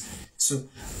have it. So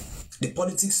the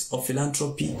politics of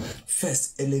philanthropy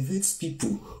first elevates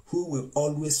people who will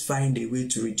always find a way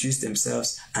to reduce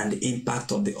themselves and the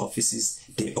impact of the offices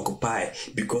they occupy.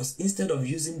 Because instead of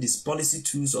using these policy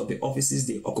tools of the offices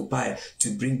they occupy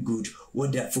to bring good,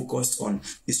 what they are focused on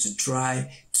is to try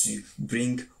to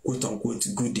bring quote-unquote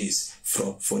goodies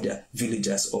for their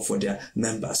villagers or for their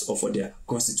members or for their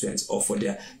constituents or for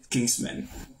their kinsmen.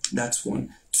 That's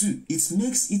one. 2, it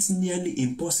makes it nearly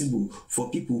impossible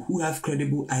for people who have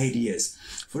credible ideas.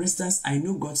 For instance, I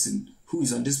know Godson, who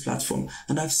is on this platform,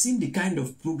 and I've seen the kind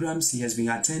of programs he has been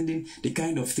attending, the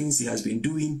kind of things he has been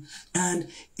doing, and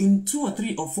in 2 or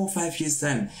 3 or 4 or 5 years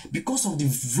time, because of the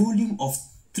volume of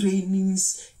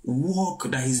trainings, work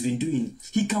that he's been doing,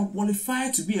 he can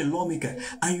qualify to be a lawmaker,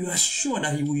 and you are sure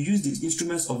that he will use the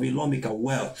instruments of a lawmaker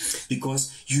well,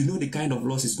 because you know the kind of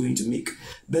laws he's going to make.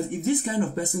 But if this kind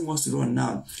of person wants to run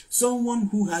now, someone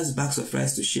who has bags of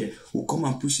rice to share will come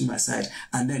and push him aside,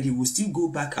 and then he will still go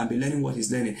back and be learning what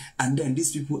he's learning, and then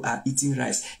these people are eating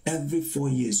rice. Every 4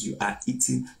 years you are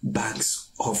eating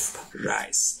bags of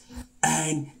rice.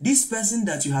 And this person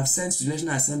that you have sent to the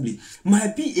National Assembly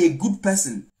might be a good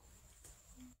person.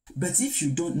 But if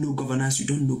you don't know governance, you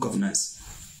don't know governance.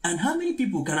 And how many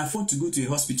people can afford to go to a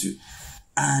hospital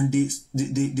and they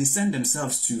send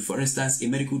themselves to, for instance, a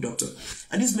medical doctor?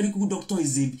 And this medical doctor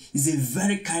is a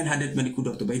very kind-hearted medical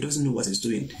doctor, but he doesn't know what he's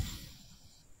doing.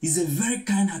 He's a very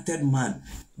kind-hearted man,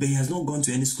 but he has not gone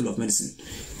to any school of medicine.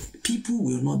 People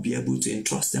will not be able to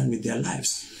entrust them with their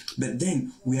lives. But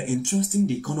then we are entrusting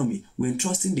the economy, we're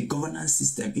entrusting the governance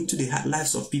system into the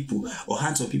lives of people or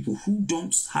hands of people who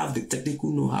don't have the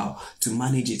technical know-how to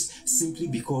manage it, simply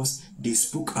because they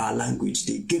spoke our language.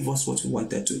 They gave us what we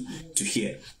wanted to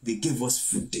hear. They gave us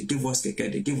food, they gave us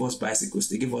keke, they gave us bicycles,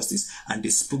 they gave us this, and they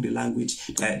spoke the language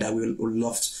that we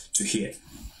loved to hear.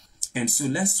 And so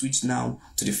let's switch now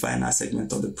to the final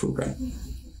segment of the program.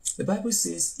 The Bible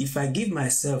says, if I give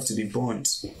myself to be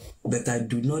burnt, but I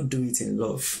do not do it in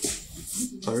love.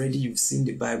 Already you've seen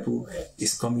the Bible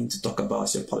is coming to talk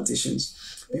about your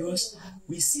politicians. Because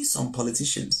we see some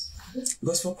politicians.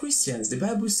 Because for Christians, the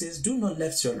Bible says, do not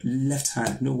let your left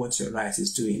hand know what your right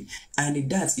is doing. And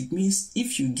it means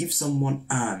if you give someone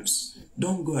alms,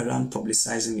 don't go around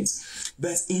publicizing it.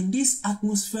 But in this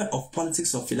atmosphere of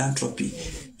politics of philanthropy,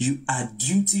 you are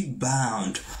duty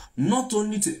bound not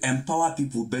only to empower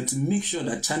people, but to make sure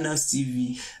that Channels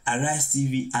TV, Arise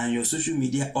TV, and your social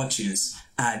media audience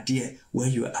are there where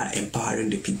you are empowering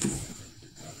the people.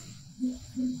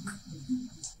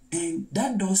 And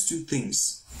that does 2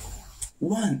 things.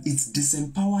 One, it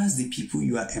disempowers the people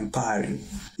you are empowering.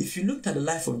 If you looked at the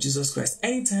life of Jesus Christ,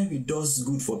 anytime he does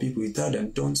good for people, you tell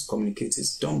them, don't communicate it.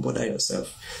 Don't bother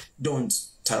yourself. Don't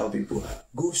tell people.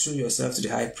 Go show yourself to the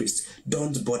high priest.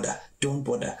 Don't bother. Don't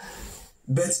bother.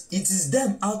 But it is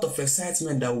them out of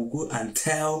excitement that will go and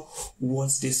tell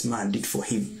what this man did for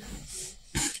him.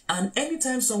 And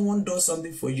anytime someone does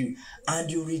something for you and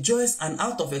you rejoice and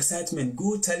out of excitement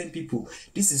go telling people,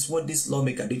 this is what this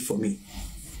lawmaker did for me,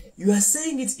 you are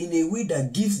saying it in a way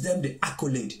that gives them the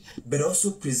accolade, but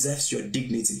also preserves your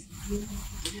dignity.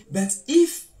 But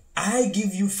if I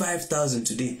give you 5,000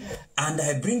 today and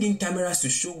I bring in cameras to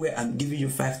show where I'm giving you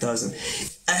 5,000,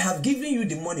 I have given you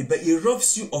the money, but it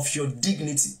robs you of your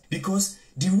dignity, because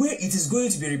the way it is going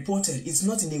to be reported, it's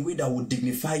not in a way that will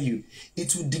dignify you.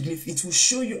 It will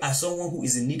show you as someone who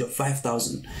is in need of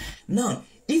 5,000. Now,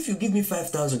 if you give me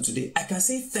 5,000 today, I can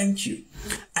say thank you.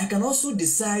 I can also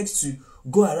decide to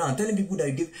go around telling people that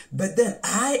you give, but then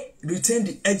I retain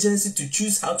the agency to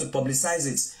choose how to publicize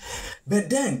it. But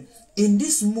then, in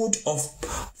this mode of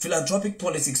philanthropic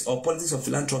politics or politics of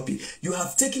philanthropy, you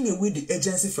have taken away the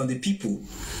agency from the people,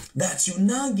 that you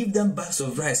now give them bags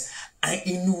of rice. And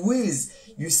in ways,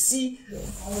 you see,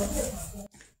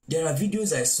 there are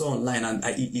videos I saw online and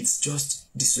it's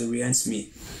just disorients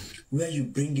me, where you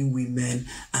bring in women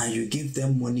and you give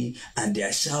them money and they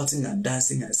are shouting and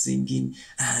dancing and singing,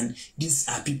 and these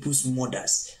are people's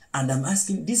mothers. And I'm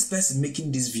asking this person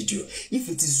making this video, if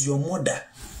it is your mother,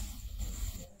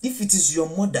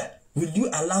 will you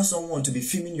allow someone to be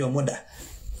filming your mother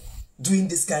doing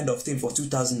this kind of thing for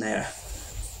 2,000 naira?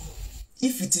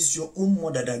 If it is your own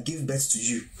mother that gave birth to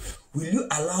you, will you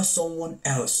allow someone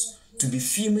else to be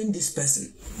filming this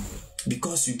person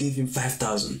because you gave him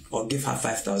 5,000 or gave her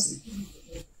 5,000?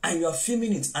 And you are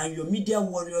filming it, and your media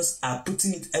warriors are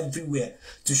putting it everywhere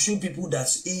to show people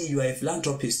that, hey, you are a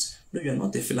philanthropist. No, you are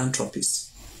not a philanthropist.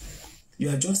 You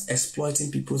are just exploiting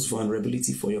people's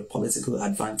vulnerability for your political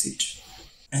advantage.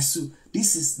 And so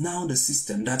this is now the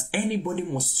system that anybody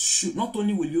must show. Not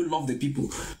only will you love the people,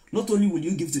 not only will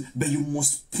you give to, but you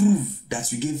must prove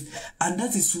that you give. And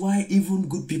that is why even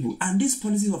good people, and this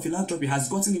policy of philanthropy has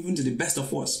gotten even to the best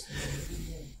of us.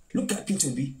 Look at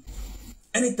P2B.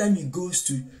 Anytime he goes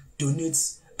to donate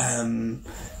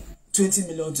 20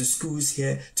 million to schools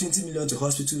here, 20 million to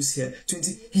hospitals here,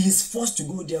 he is forced to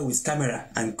go there with camera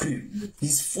and crew.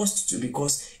 He's forced to,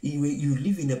 because you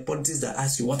live in a politics that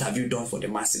asks you, what have you done for the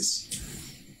masses?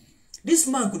 This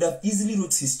man could have easily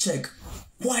wrote his check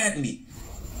quietly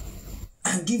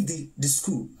and give the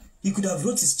school. He could have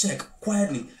wrote his check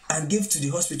quietly and give to the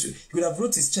hospital. He could have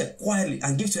wrote his check quietly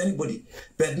and give to anybody.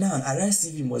 But now, Arise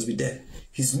TV must be there.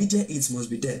 His media aids must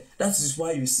be there. That is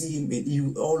why you see him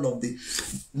in all of the...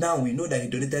 Now we know that he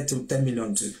donated 10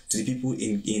 million to the people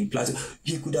in Plateau.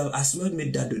 He could have as well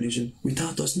made that donation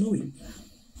without us knowing.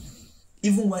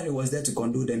 Even while he was there to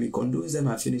condole them, he condoles them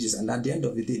and finishes. And at the end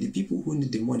of the day, the people who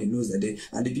need the money knows that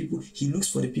and the people, he looks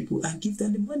for the people and gives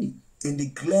them the money. In the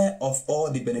glare of all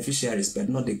the beneficiaries, but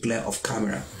not the glare of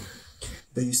camera.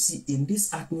 But you see, in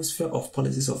this atmosphere of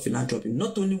politics of philanthropy,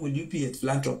 not only will you be a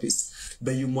philanthropist,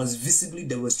 but you must visibly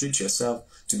demonstrate yourself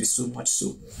to be so much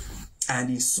so. And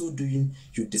in so doing,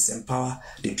 you disempower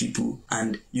the people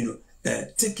and,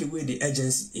 take away the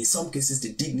agency, in some cases,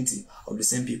 the dignity of the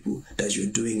same people that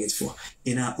you're doing it for.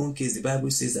 In our own case, the Bible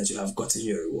says that you have gotten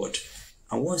your reward.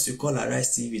 And once you call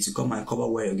Arise TV to come and cover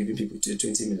where you're giving people to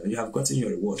 20 million, you have gotten your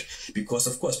reward. Because,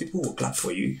 of course, people will clap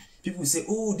for you. People will say,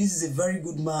 oh, this is a very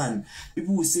good man.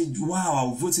 People will say, wow,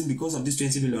 I'll vote him because of this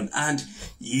 20 million. And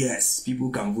yes, people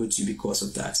can vote you because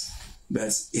of that.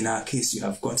 But in our case, you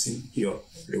have gotten your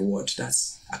reward.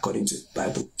 That's according to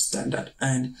Bible standard.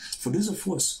 And for those of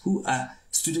us who are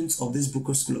students of this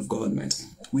Boqer School of Government,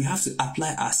 we have to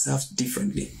apply ourselves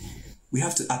differently. We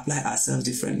have to apply ourselves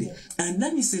differently. And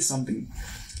let me say something,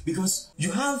 because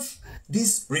you have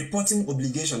this reporting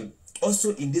obligation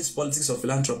also in this politics of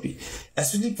philanthropy,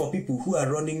 especially for people who are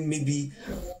running maybe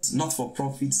not for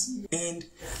profits. And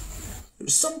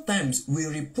sometimes we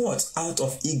report out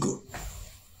of ego.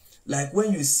 Like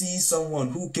when you see someone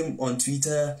who came on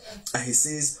Twitter and he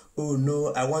says, oh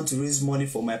no, I want to raise money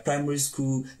for my primary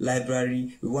school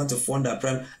library. We want to fund our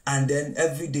primary. And then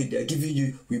every day they're giving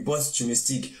you, we bought chewing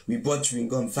stick, we bought chewing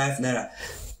gum, 5 naira.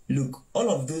 Look, all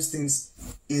of those things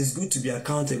is good to be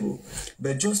accountable.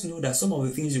 But just know that some of the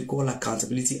things you call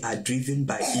accountability are driven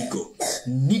by ego.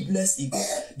 Needless ego.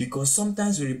 Because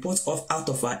sometimes we report off out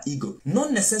of our ego.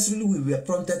 Not necessarily we were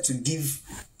prompted to give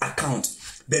account,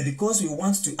 but because we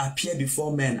want to appear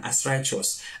before men as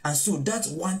righteous. And so that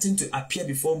wanting to appear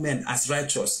before men as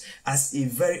righteous, as a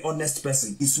very honest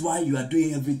person, is why you are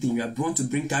doing everything. You are born to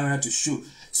bring camera to show.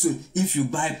 So if you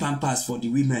buy Pampers for the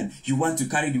women, you want to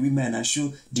carry the women and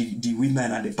show the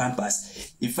women and the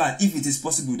Pampers. In fact, if it is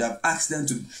possible, you would have asked them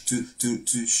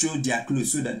to show their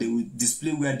clothes so that they will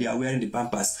display where they are wearing the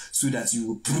Pampers, so that you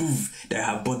will prove that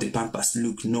I have bought the Pampers.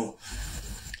 Look, no.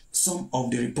 Some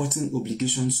of the reporting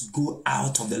obligations go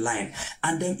out of the line.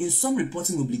 And then in some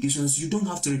reporting obligations, you don't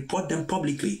have to report them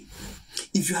publicly.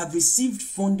 If you have received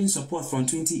funding support from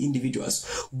 20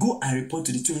 individuals, go and report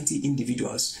to the 20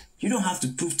 individuals. You don't have to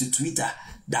prove to Twitter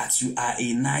that you are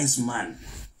a nice man,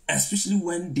 especially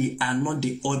when they are not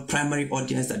the primary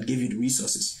audience that gave you the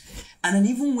resources. And then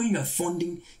even when you are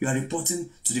funding, you are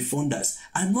reporting to the funders.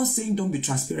 I'm not saying don't be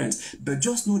transparent, but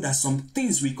just know that some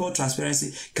things we call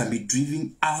transparency can be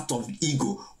driven out of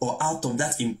ego or out of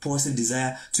that impulsive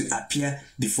desire to appear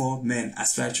before men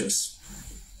as righteous.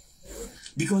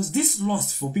 Because this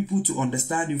lust for people to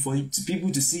understand you, for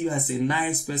people to see you as a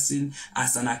nice person,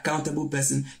 as an accountable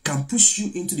person, can push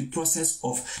you into the process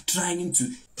of trying to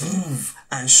prove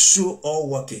and show all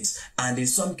workings. And in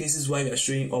some cases, while you are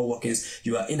showing all workings,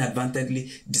 you are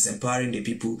inadvertently disempowering the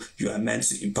people you are meant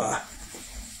to empower.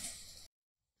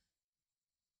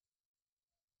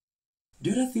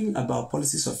 The other thing about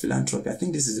policies of philanthropy, I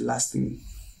think this is the last thing,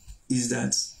 is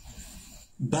that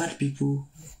bad people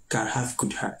can have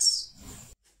good hearts.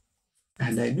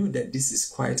 And I know that this is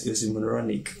quite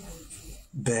oxymoronic,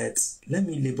 but let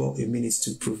me labor a minute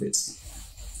to prove it.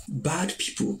 Bad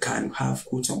people can have,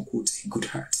 quote-unquote, a good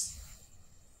heart.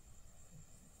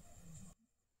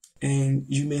 And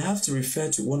you may have to refer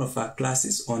to one of our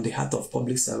classes on the heart of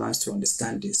public servants to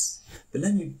understand this. But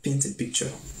let me paint a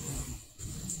picture.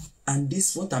 And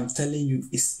this, what I'm telling you,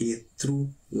 is a true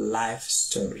life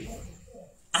story.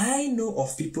 I know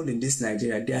of people in this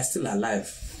Nigeria, they are still alive.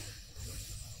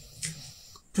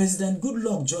 President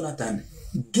Goodluck Jonathan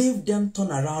gave them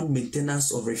turnaround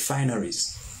maintenance of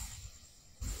refineries.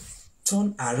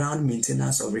 Turnaround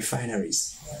maintenance of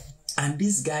refineries. And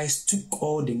these guys took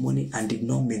all the money and did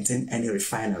not maintain any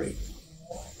refinery.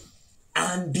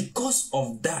 And because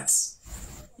of that,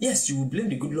 yes, you will blame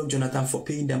the Goodluck Jonathan for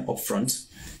paying them upfront.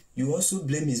 You also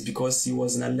blame him because he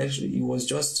was an election, he was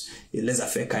just a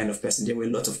laissez-faire kind of person. There were a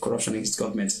lot of corruption in his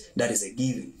government. That is a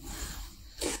given.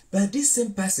 But this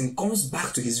same person comes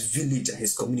back to his village and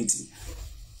his community,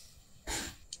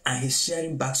 and he's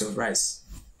sharing bags of rice,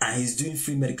 and he's doing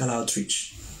free medical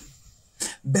outreach.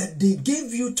 But they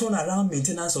gave you turnaround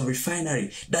maintenance of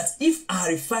refinery, that if our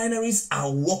refineries are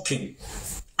working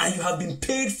and you have been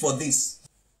paid for this,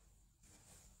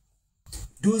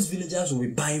 those villagers will be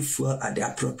buying fuel at the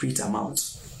appropriate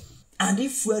amount. And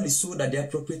if fuel is sold at the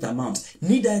appropriate amount,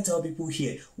 need I tell people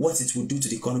here what it will do to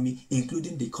the economy,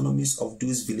 including the economies of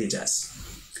those villagers?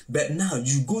 But now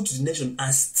you go to the nation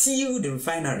and steal the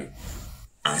refinery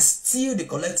and steal the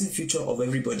collective future of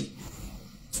everybody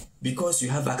because you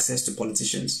have access to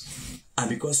politicians and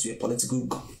because you're a political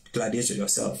gladiator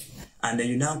yourself. And then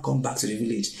you now come back to the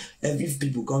village. And if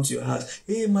people come to your house,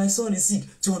 hey, my son is sick,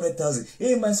 200,000.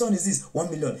 Hey, my son is this,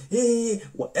 1 million. Hey,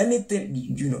 anything,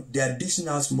 you know, they are dishing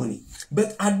out money.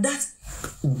 But at that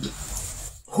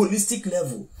holistic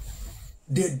level,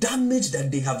 the damage that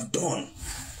they have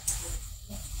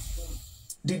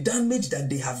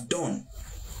done,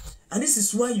 and this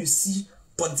is why you see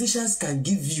politicians can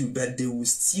give you, but they will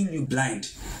steal you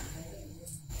blind.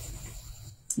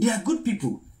 They are good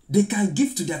people. They can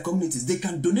give to their communities. They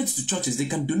can donate to churches. They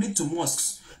can donate to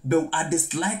mosques. But at the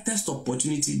slightest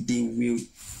opportunity, they will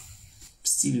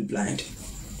steal you blind.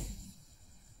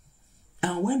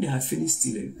 And when they have finished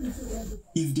stealing,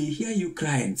 if they hear you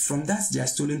crying, from that their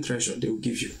stolen treasure, they will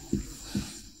give you.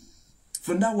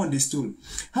 From that one they stole.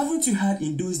 Haven't you heard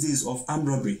in those days of armed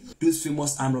robbery, those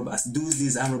famous armed robbers, those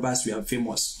days armed robbers were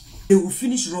famous. They will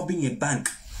finish robbing a bank.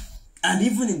 And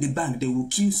even in the bank, they will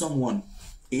kill someone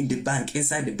in the bank,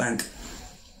 inside the bank.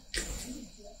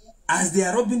 As they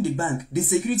are robbing the bank, the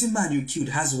security man you killed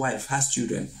has wife, has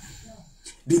children.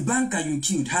 The banker you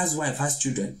killed has wife, has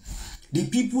children. The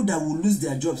people that will lose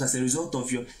their jobs as a result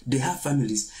of they have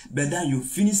families. But then you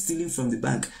finish stealing from the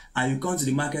bank and you come to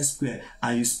the market square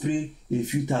and you spray a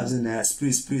few thousand naira,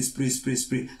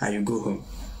 spray, and you go home.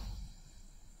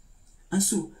 And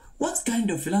so, what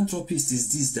kind of philanthropist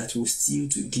is this that will steal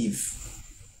to give?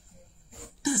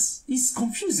 It's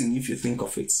confusing if you think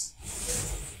of it.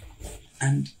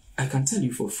 And I can tell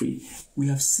you for free, we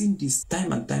have seen this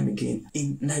time and time again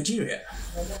in Nigeria,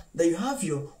 that you have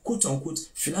your quote-unquote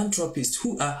philanthropists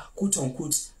who are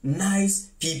quote-unquote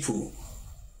nice people,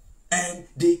 and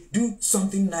they do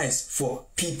something nice for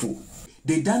people.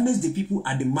 They damage the people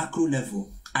at the macro level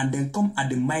and then come at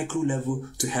the micro level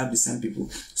to help the same people.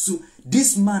 So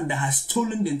this man that has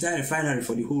stolen the entire refinery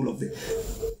for the whole of the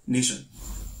nation,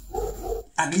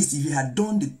 at least if he had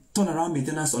done the turnaround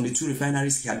maintenance on the 2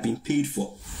 refineries he had been paid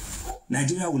for,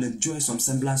 Nigeria will enjoy some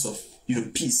semblance of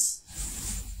peace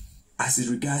as it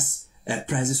regards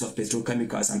prices of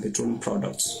petrochemicals and petroleum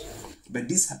products. But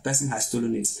this person has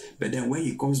stolen it. But then when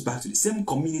he comes back to the same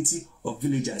community of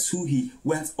villagers who he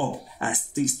went up and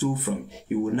stole from,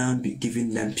 he will now be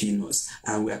giving them peanuts.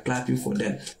 And we are clapping for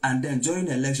them. And then during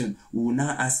the election, we will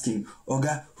now ask him,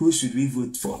 Oga, who should we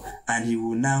vote for? And he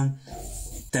will now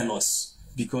tell us,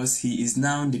 because he is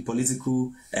now the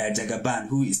political jagaban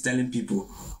who is telling people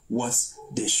what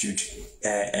they should,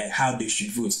 how they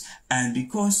should vote. And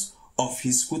because of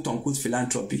his quote-unquote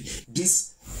philanthropy,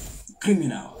 this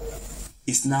criminal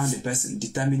is now the person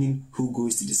determining who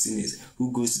goes to the Senate,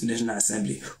 who goes to the National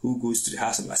Assembly, who goes to the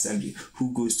House of Assembly,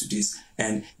 who goes to this.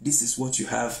 And this is what you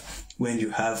have when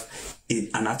you have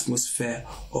an atmosphere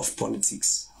of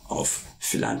politics, of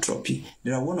philanthropy.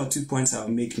 There are one or two points I'll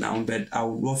make now, but I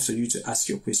would love for you to ask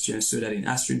your questions so that in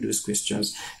answering those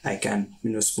questions, I can,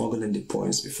 smuggle in the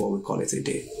points before we call it a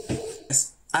day.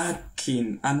 Yes,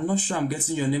 Akin, I'm not sure I'm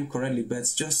getting your name correctly, but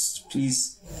just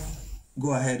please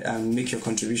go ahead and make your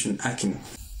contribution, Akin.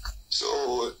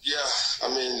 So, yeah,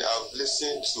 I've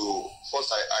listened to,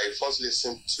 I first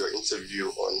listened to your interview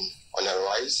on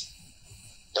Arise.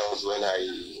 That was when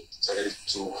I started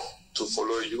to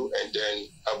follow you, and then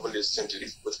I've listened to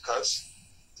this podcast. I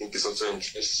think it's also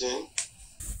interesting.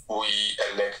 We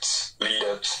elect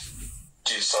leaders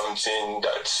to something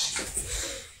that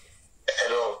a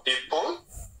lot of people,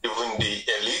 even the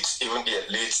elite, the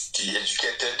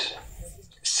educated,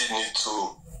 still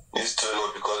needs to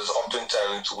know, because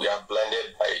oftentimes we are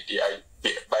blinded by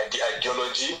the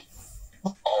ideology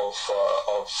of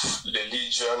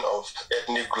religion, of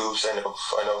ethnic groups, and of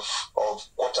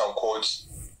quote unquote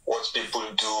what people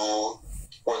do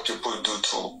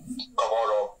to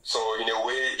cover up. So in a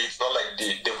way, it's not like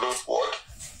the developed world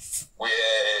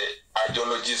where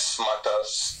ideologies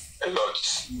matters a lot.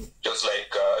 Just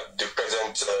like the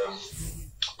present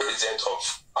president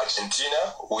of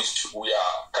Argentina, which we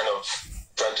are kind of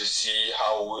trying to see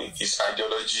how his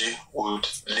ideology would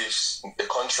live in the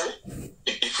country,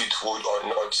 if it would or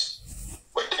not.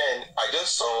 But then I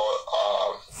just saw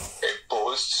a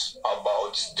post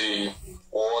about the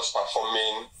worst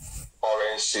performing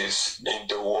currencies in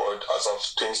the world as of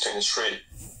 2023.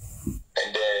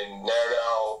 And then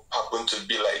Naira happened to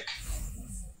be like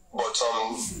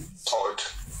bottom third.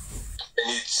 And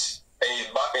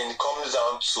it comes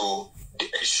down to the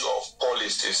issue of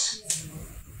policies,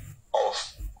 of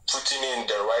putting in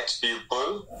the right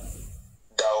people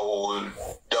that will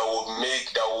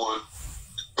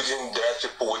put in the right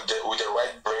people with the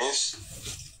right brains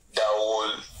that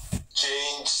will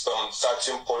change some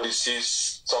certain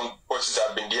policies. Some policies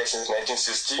have been there since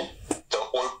 1960. Some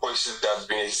old policies that have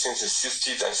been there since the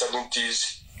 60s and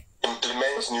 70s.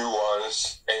 Implement new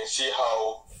ones and see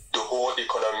how the whole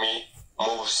economy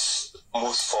moves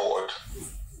forward.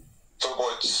 So,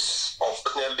 but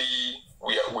unfortunately,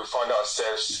 we found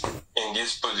ourselves in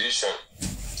this position,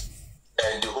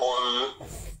 and the whole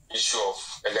issue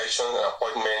of elections and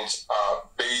appointments are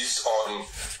based on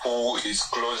who is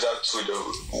closer to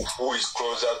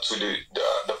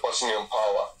the person in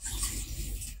power,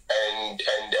 and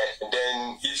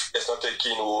then if it's not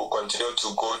taken, we'll continue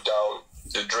to go down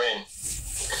the drain.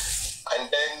 And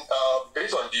then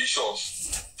based on the issue of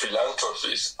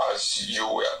philanthropies, as you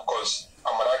were, because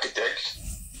I'm an architect,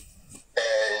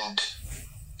 and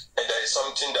there is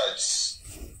something that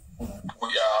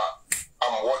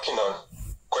I'm working on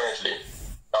currently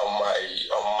on my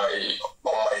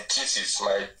thesis,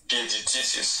 my PhD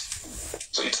thesis.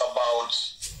 So it's about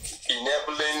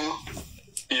enabling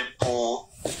people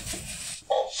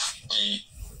of the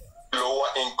lower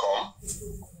income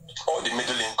or the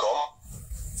middle income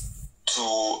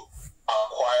to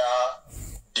acquire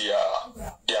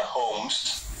their homes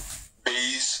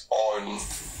based on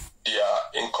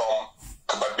their income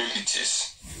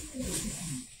capabilities.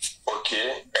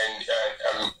 Okay, and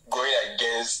I'm going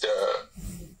against the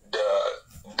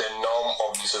norm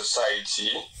of the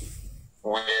society,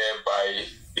 whereby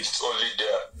it's only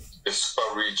the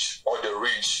super rich or the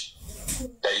rich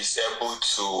that is able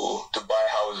to buy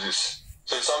houses.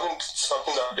 So it's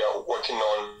something that they are working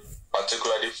on,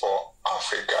 particularly for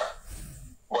Africa.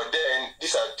 But then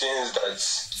these are things that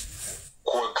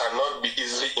cannot be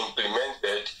easily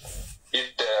implemented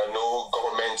if there are no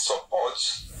government support.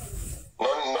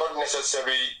 Not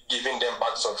necessarily giving them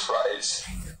bags of rice,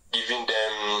 giving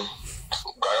them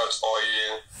groundnut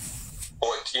oil,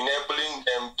 but enabling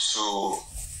them to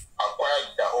acquire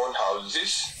their own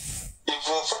houses,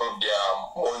 even from their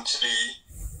monthly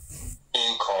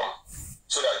income,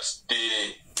 so that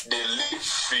they live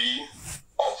free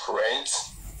of rent,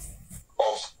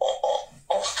 of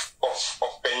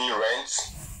paying rent,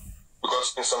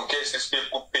 because in some cases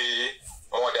people pay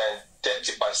more than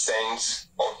 30%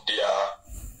 of their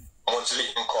monthly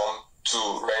income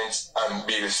to rent and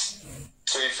bills.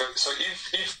 So if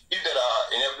there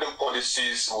are enabling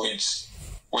policies with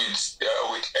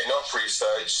enough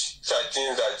research,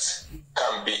 certain that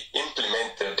can be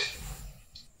implemented,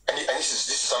 and this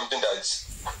is something that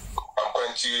I'm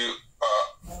currently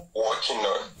working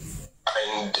on,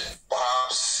 and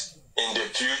perhaps in the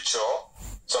future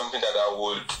something that I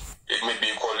would maybe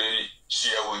equally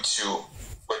share with you.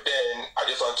 But then I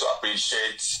just want to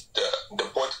appreciate the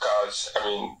podcast. I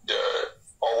mean,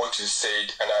 all what you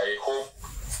said, and I hope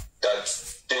that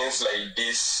things like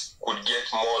this could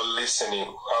get more listening,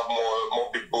 have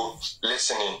more people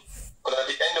listening. Because at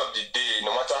the end of the day,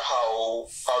 no matter how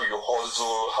you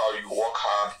hustle, how you work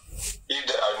hard, if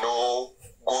there are no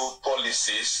good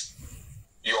policies,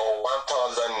 your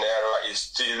 1,000 naira is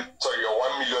still, sorry, your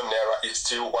 1 million naira is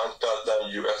still $1,000.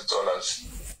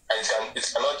 And it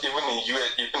cannot, even in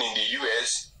the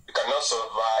US, you cannot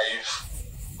survive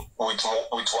with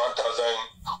 $1,000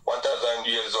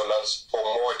 for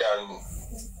more than,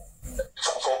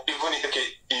 for even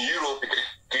in Europe,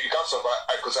 you can't survive,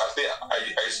 because I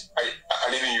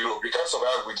live in Europe, you can't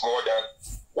survive with more than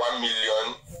 1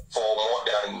 million for more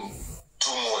than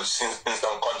 2 months in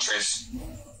some countries.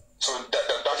 So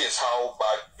that is how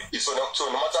bad it is. So no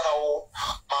matter how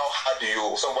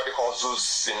hard somebody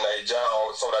hustles in Nigeria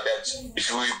or something like that, if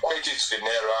you equate it to the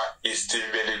naira, it's still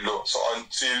very low. So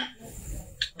until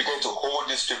we begin to hold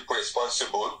these people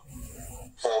responsible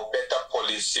for better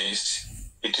policies,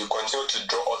 it will continue to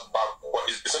draw us back.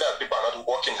 It's not that people are not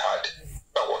working hard.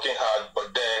 They're working hard,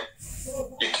 but then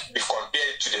if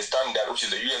compared to the standard, which is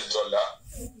the US dollar,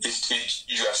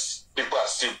 people are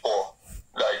still poor,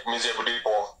 like miserably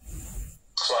poor.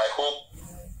 So I hope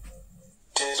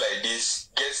things like this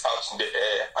gets out in the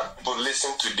air and people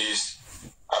listen to this,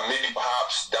 and maybe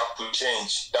perhaps that could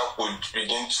change. That would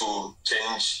begin to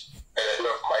change a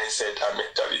lot of mindset and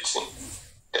mentality.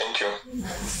 Thank you.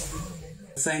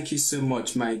 Thank you so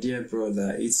much, my dear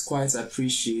brother. It's quite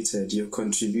appreciated, your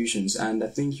contributions, and I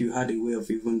think you had a way of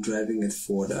even driving it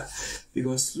further.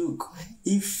 Because look,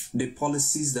 if the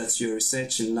policies that you're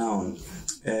researching now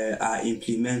are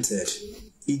implemented,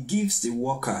 it gives the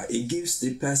worker, it gives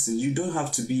the person, you don't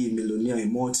have to be a millionaire, a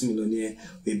multi-millionaire,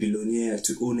 a billionaire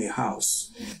to own a house.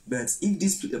 But if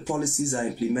these policies are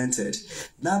implemented,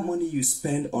 that money you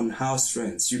spend on house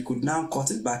rents, you could now cut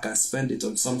it back and spend it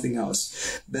on something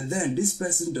else. But then this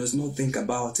person does not think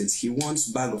about it. He wants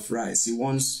a bag of rice, he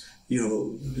wants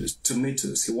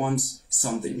tomatoes, he wants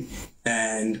something,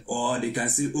 or they can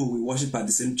say, oh, we worship at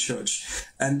the same church.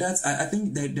 And that's, I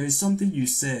think that there is something you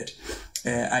said,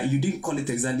 you didn't call it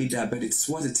exactly that, but it's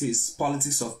what it is,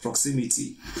 politics of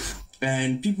proximity.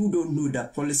 And people don't know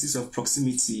that policies of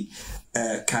proximity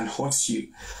can hurt you.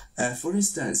 For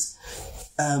instance,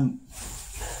 the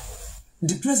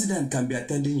president can be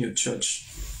attending your church,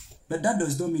 but that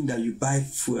does not mean that you buy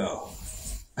fuel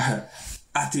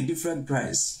at a different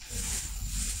price.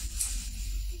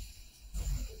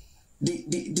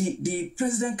 The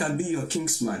president can be your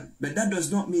kingsman, but that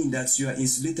does not mean that you are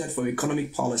insulated from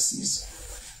economic policies.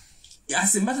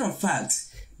 As a matter of fact,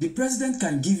 the president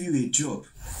can give you a job,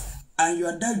 and you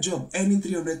are that job earning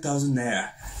 300,000 naira.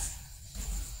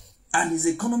 And his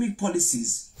economic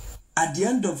policies, at the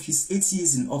end of his 8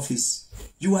 years in office,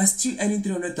 you are still earning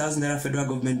 300,000 naira federal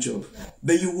government job.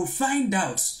 But you will find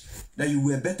out that you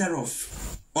were better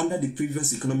off under the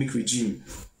previous economic regime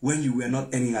when you were not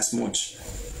earning as much.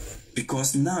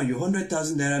 Because now your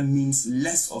 100,000 naira means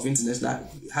less of international,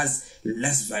 has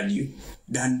less value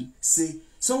than, say,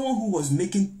 someone who was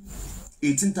making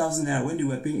 18,000 naira when they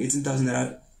were paying 18,000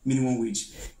 naira minimum wage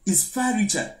is far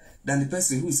richer than the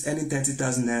person who is earning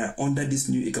 30,000 naira under this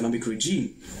new economic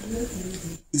regime.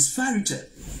 It's far richer.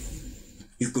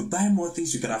 You could buy more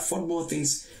things, you can afford more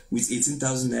things with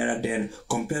 18,000 naira then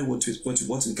compared what you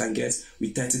can get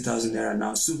with 30,000 naira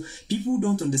now. So people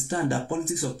don't understand that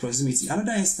politics of proximity.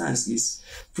 Another instance is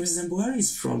President Boqer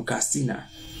is from Katsina.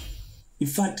 In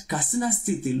fact, Katsina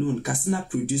State alone, Katsina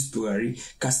produced Boqer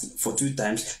for 2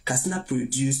 times. Katsina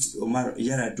produced Omar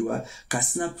Yaradua.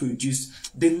 Katsina produced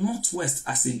the Northwest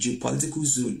as a geopolitical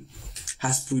zone,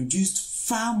 has produced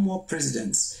far more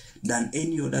presidents than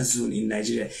any other zone in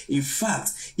Nigeria. In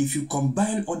fact, if you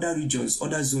combine other regions,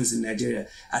 other zones in Nigeria,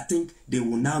 I think they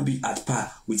will now be at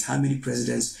par with how many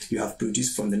presidents you have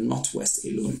produced from the Northwest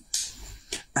alone.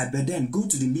 But then go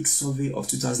to the mixed survey of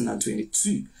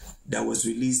 2022 that was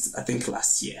released, I think,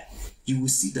 last year. You will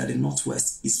see that the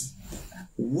Northwest is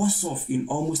worse off in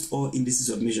almost all indices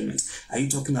of measurement. Are you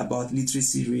talking about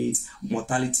literacy rates,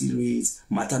 mortality rates,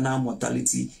 maternal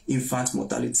mortality, infant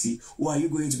mortality, or are you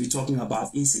going to be talking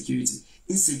about insecurity?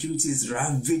 Insecurity is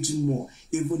ravaging more,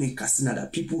 even in Katsina,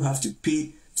 that people have to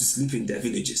pay to sleep in their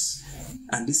villages.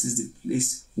 And this is the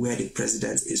place where the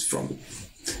president is from.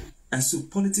 And so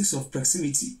politics of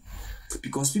proximity,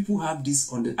 because people have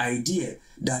this on the idea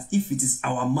that if it is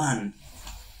our man,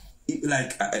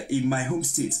 like in my home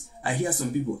state, I hear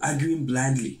some people arguing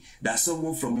blindly that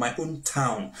someone from my own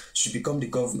town should become the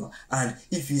governor. And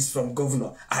if he's from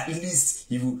governor, at least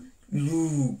he will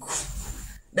look.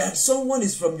 That someone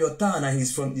is from your town and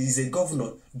he's a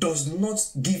governor does not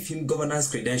give him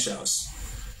governance credentials.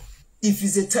 If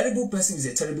he's a terrible person, he's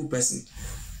a terrible person.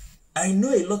 I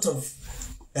know a lot of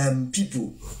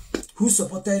people who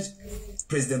supported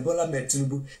President Bola Ahmed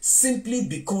Tinubu simply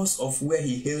because of where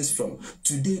he hails from.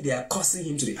 Today they are cursing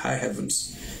him to the high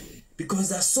heavens. Because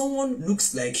that someone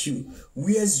looks like you,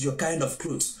 wears your kind of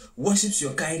clothes, worships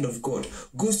your kind of God,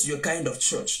 goes to your kind of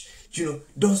church,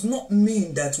 does not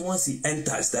mean that once he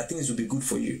enters that things will be good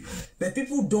for you. But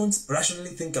people don't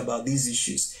rationally think about these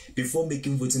issues before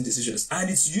making voting decisions. And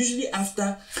it's usually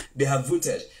after they have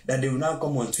voted that they will now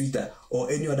come on Twitter or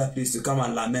any other place to come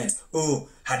and lament, oh,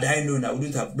 had I known I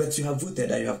wouldn't have. But you have voted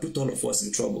and you have put all of us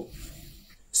in trouble.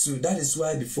 So that is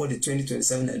why before the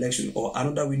 2027 election or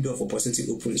another window of opportunity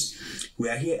opens, we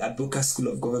are here at Boqer School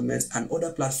of Government and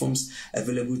other platforms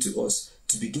available to us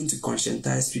to begin to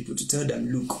conscientize people, to tell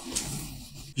them, look,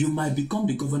 you might become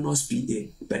the governor's PA,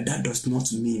 but that does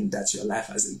not mean that your life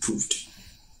has improved.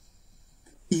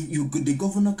 If the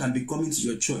governor can be coming to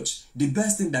your church, the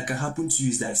best thing that can happen to you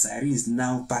is that siren is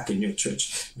now back in your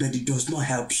church, but it does not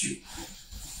help you.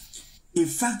 In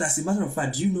fact, as a matter of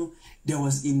fact, there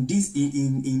was in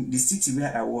the city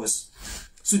where I was,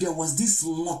 so there was this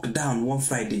lockdown one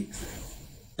Friday,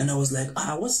 and I was like,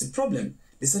 what's the problem?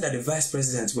 They said that the vice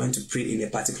president went to pray in a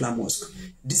particular mosque.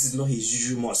 This is not his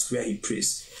usual mosque where he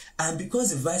prays. And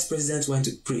because the vice president went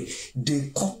to pray,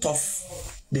 they cut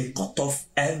off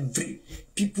every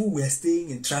people were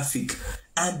staying in traffic,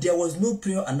 and there was no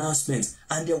prayer announcement,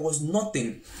 and there was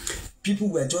nothing. People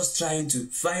were just trying to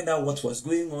find out what was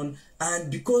going on,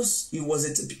 and because it was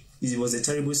a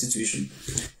terrible situation.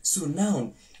 So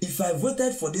now, if I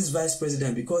voted for this vice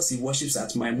president because he worships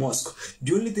at my mosque,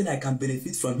 the only thing I can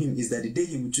benefit from him is that the day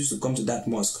he will choose to come to that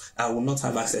mosque, I will not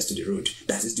have access to the road.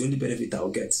 That is the only benefit I will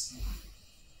get.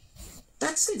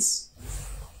 That's it.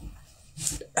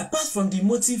 Apart from the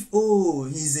motive,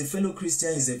 he's a fellow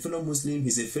Christian, he's a fellow Muslim,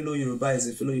 he's a fellow Yoruba, he's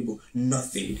a fellow Igbo,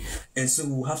 nothing. And so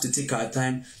we'll have to take our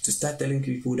time to start telling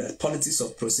people that politics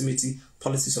of proximity,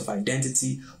 politics of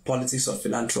identity, politics of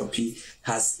philanthropy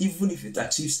has, even if it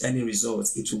achieves any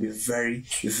results, it will be very,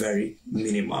 very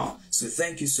minimal. So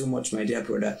thank you so much, my dear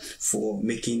brother, for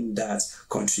making that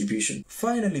contribution.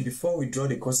 Finally, before we draw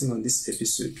the curtain on this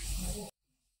episode,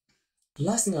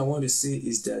 last thing I want to say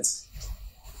is that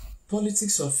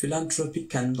politics of philanthropy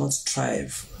cannot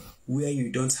thrive where you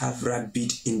don't have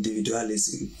rabid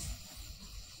individualism.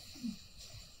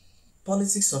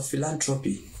 Politics of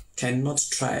philanthropy cannot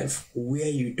thrive where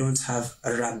you don't have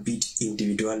rabid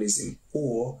individualism,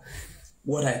 or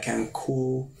what I can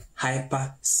call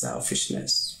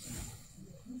hyper-selfishness.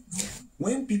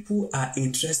 When people are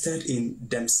interested in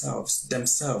themselves,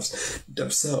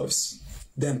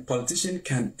 then politicians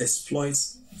can exploit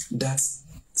that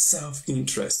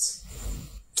self-interest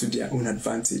to their own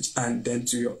advantage and then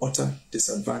to your utter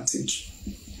disadvantage.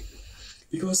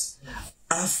 Because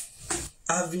I've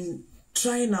been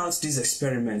trying out these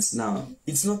experiments now.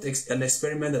 It's not an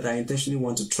experiment that I intentionally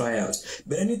want to try out,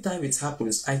 but anytime it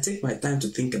happens, I take my time to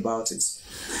think about it.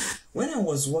 When I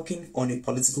was working on a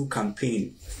political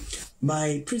campaign,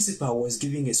 my principal was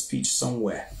giving a speech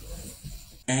somewhere.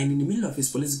 And in the middle of his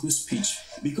political speech,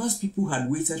 because people had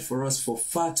waited for us for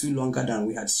far too longer than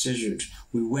we had scheduled,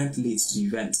 we went late to the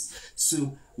event.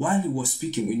 So while he was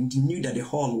speaking, we knew that the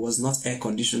hall was not air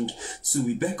conditioned, so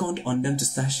we beckoned on them to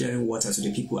start sharing water to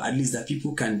the people, at least that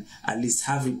people can at least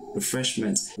have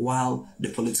refreshment while the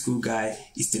political guy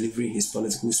is delivering his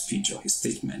political speech or his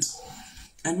statement.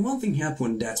 And one thing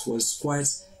happened that was quite,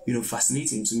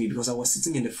 fascinating to me, because I was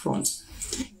sitting in the front.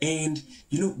 And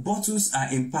bottles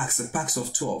are in packs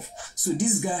of 12. So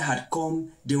this guy had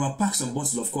come, there were packs of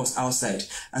bottles, of course, outside.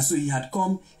 And so he had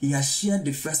come, he had shared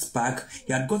the first pack,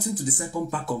 he had gotten to the second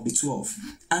pack of the 12.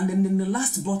 And then in the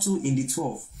last bottle in the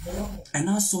 12, I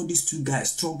now saw these two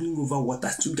guys struggling over water,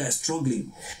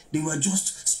 They were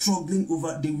just struggling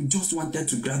over, they just wanted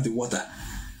to grab the water.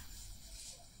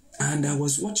 And I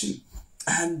was watching.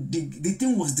 And the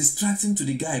thing was distracting to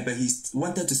the guy, but he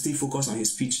wanted to stay focused on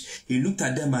his speech. He looked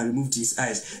at them and removed his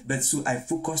eyes. But so I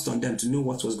focused on them to know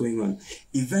what was going on.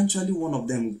 Eventually, one of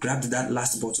them grabbed that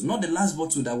last bottle. Not the last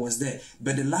bottle that was there,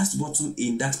 but the last bottle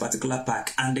in that particular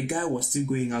pack. And the guy was still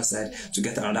going outside to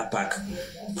get another pack.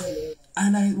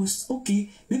 And I was, okay,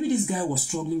 maybe this guy was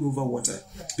struggling over water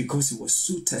because he was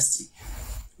so thirsty.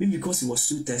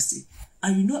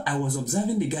 And I was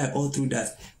observing the guy all through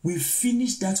that. We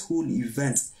finished that whole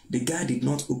event. The guy did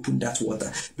not open that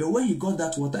water. But when he got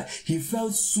that water, he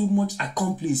felt so much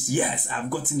accomplished. Yes, I've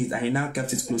gotten it. And he now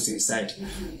kept it close to his side.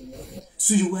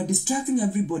 So you were distracting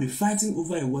everybody, fighting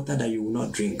over a water that you will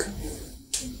not drink.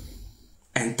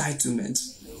 And entitlement.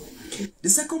 The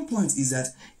second point is that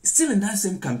still in that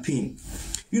same campaign,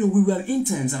 we were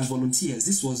interns and volunteers.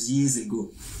 This was years ago.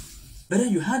 But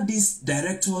then you had these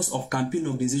directors of campaign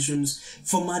organizations,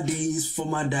 former this,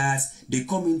 former that. They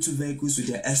come into vehicles with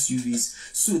their SUVs.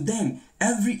 So then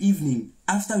every evening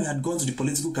after we had gone to the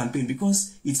political campaign,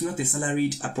 because it's not a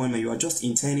salaried appointment, you are just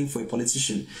interning for a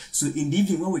politician. So in the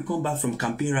evening when we come back from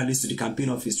campaign rallies to the campaign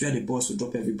office where the boss will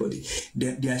drop everybody,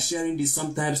 they are sharing this.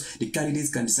 Sometimes the candidates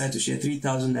can decide to share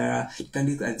 3,000 naira, the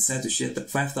candidate can decide to share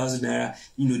 5,000 naira,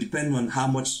 depending on how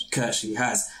much cash he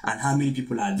has and how many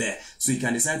people are there. So he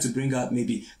can decide to bring out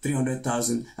maybe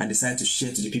 300,000 and decide to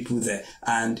share to the people there.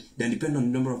 And then depending on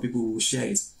the number of people who will share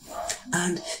it.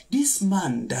 And this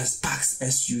man that packs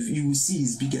SUV, you will see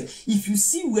he's bigger. If you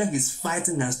see where he's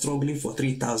fighting and struggling for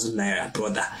 3,000 naira,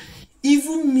 brother,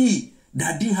 even me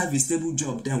that didn't have a stable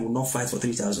job then will not fight for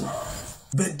 3,000.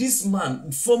 But this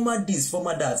man, former this,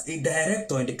 former that, a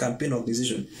director in the campaign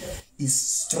organization, is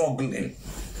struggling.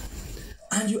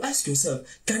 And you ask yourself,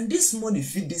 can this money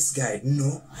feed this guy?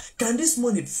 No. Can this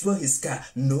money fuel his car?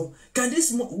 No. Can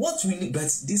this what we need? But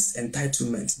this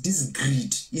entitlement, this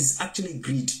greed is actually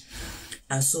greed.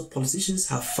 And so politicians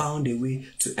have found a way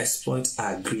to exploit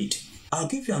our greed. I'll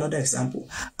give you another example.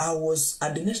 I was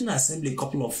at the National Assembly a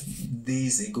couple of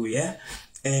days ago,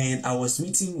 and I was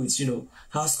meeting with,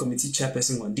 House Committee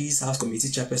Chairperson on this, House Committee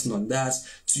Chairperson on that,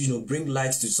 to, bring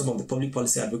light to some of the public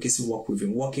policy advocacy work we've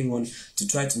been working on to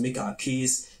try to make our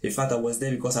case. In fact, I was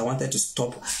there because I wanted to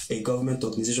stop a government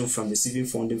organization from receiving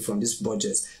funding from this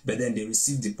budget. But then they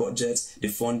received the budget, the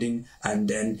funding, and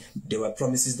then there were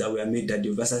promises that were made that the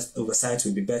oversight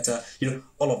will be better. The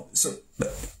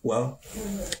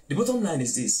bottom line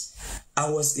is this. I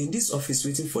was in this office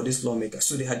waiting for this lawmaker.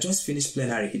 So they had just finished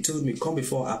plenary. He told me, come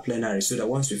before our plenary so that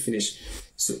once we finish.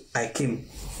 So I came.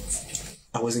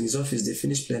 I was in his office, they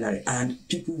finished plenary, and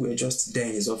people were just there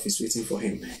in his office waiting for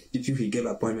him. People he gave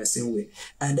appointment same way.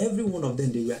 And every one of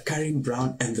them, they were carrying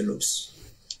brown envelopes.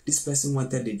 This person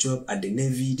wanted a job at the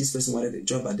Navy, this person wanted a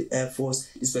job at the Air Force,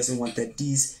 this person wanted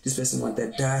this person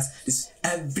wanted that.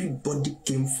 Everybody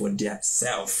came for their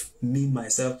self. Me,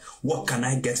 myself, what can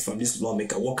I get from this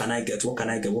lawmaker? What can I get? What can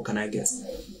I get? What can I get?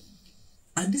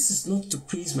 And this is not to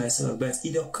praise myself, but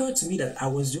it occurred to me that I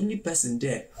was the only person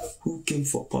there who came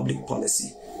for public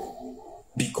policy.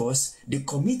 Because the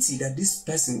committee that this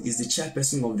person is the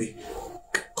chairperson of the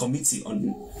committee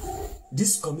on,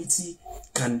 this committee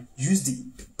can use the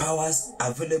powers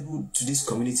available to this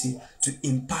community to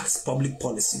impact public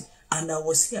policy. And I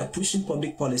was here pushing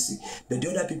public policy, but the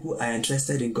other people are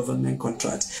interested in government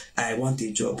contracts. I want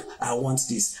a job. I want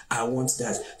this. I want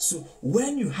that. So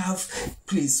when you have a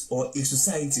place or a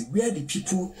society where the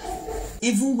people,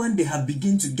 even when they have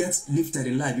begun to get lifted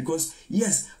in life, because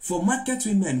yes, for market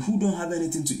women who don't have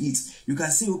anything to eat, you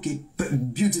can say, okay,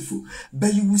 beautiful.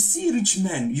 But you will see rich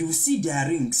men, you will see their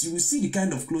rings, you will see the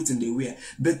kind of clothing they wear,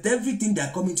 but everything they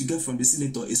are coming to get from the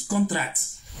senator is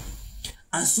contracts.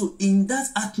 And so in that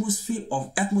atmosphere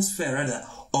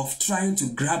of trying to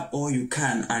grab all you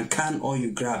can and can all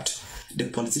you grabbed, the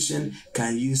politician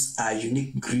can use our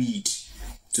unique greed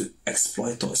to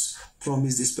exploit us.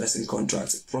 Promise this person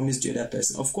contracts, promise the other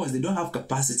person. Of course, they don't have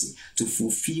capacity to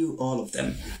fulfill all of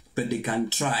them, but they can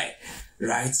try,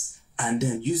 right? And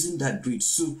then using that greed.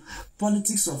 So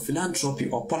politics of philanthropy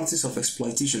or politics of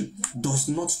exploitation does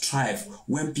not thrive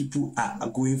when people are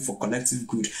going for collective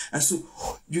good. And so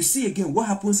you see again what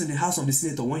happens in the house of the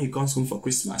senator when he comes home for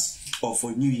Christmas or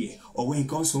for New Year or when he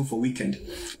comes home for weekend.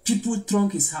 People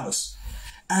throng his house.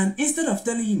 And instead of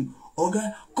telling him,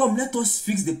 Oga, come, let us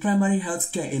fix the primary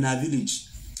health care in our village,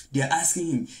 they are asking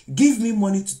him, give me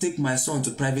money to take my son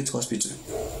to private hospital.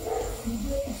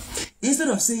 Instead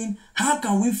of saying, how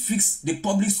can we fix the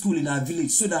public school in our village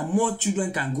so that more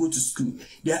children can go to school,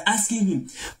 they are asking him,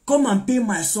 come and pay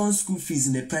my son's school fees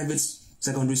in a private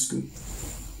secondary school.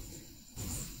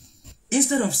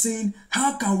 Instead of saying,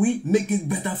 how can we make it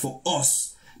better for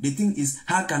us, the thing is,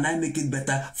 how can I make it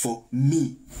better for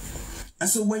me? And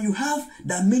so when you have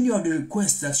that many of the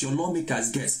requests that your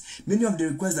lawmakers get, many of the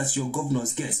requests that your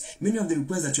governors get, many of the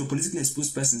requests that your politically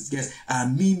exposed persons get are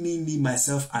me,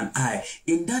 myself, and I.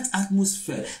 In that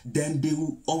atmosphere, then they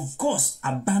will, of course,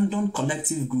 abandon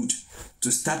collective good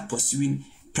to start pursuing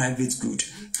private good.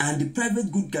 And the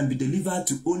private good can be delivered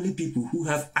to only people who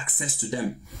have access to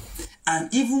them.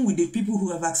 And even with the people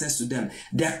who have access to them,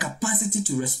 their capacity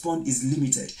to respond is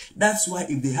limited. That's why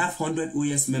if they have 100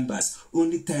 OS members,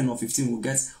 only 10 or 15 will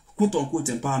get quote-unquote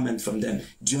empowerment from them.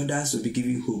 The others will be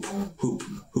giving hope.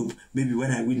 Maybe when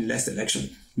I win the next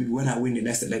election.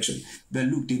 But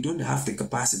look, they don't have the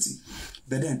capacity.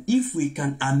 But then if we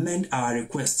can amend our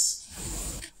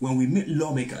requests, when we meet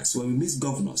lawmakers, when we meet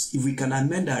governors, if we can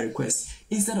amend our request,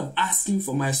 instead of asking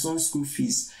for my son's school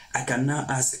fees, I can now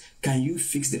ask, can you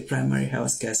fix the primary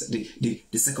health care,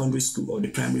 the secondary school or the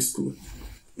primary school?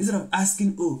 Instead of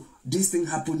asking, oh, this thing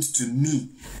happened to me,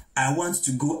 I want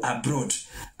to go abroad,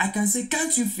 I can say,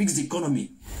 can't you fix the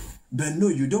economy? But no,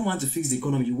 you don't want to fix the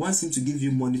economy. You want him to give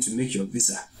you money to make your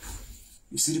visa.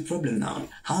 You see the problem now?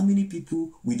 How many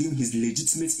people within his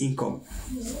legitimate income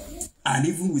and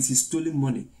even with his stolen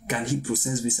money can he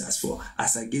process visas for,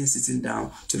 as against sitting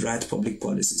down to write public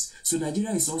policies? So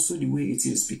Nigeria is also the way it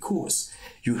is because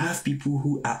you have people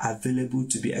who are available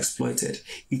to be exploited.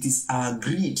 It is our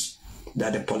greed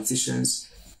that the politicians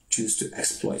choose to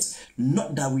exploit.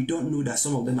 Not that we don't know that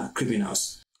some of them are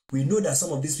criminals. We know that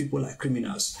some of these people are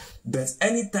criminals, but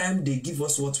anytime they give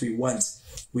us what we want,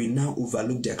 we now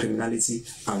overlook their criminality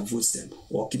and vote them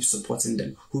or keep supporting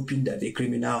them, hoping that the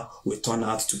criminal will turn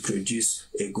out to produce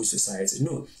a good society.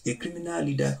 No, a criminal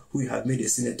leader who you have made a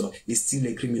senator is still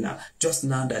a criminal, just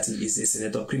now that he is a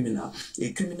senator criminal.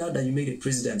 A criminal that you made a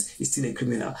president is still a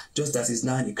criminal, just that he's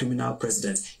now a criminal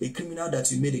president. A criminal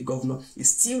that you made a governor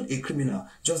is still a criminal,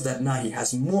 just that now he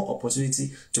has more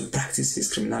opportunity to practice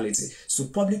his criminality. So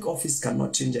public office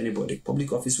cannot change anybody.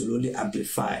 Public office will only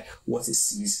amplify what it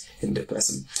sees in the person.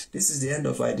 This is the end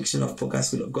of our edition of Boqer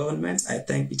School of Government. I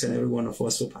thank each and every one of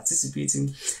us for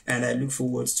participating, and I look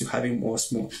forward to having more.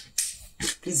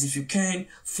 Please, if you can,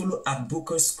 follow at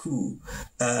Boqer School,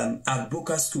 at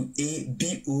Boqer School,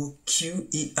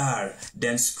 ABOQER,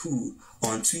 then school,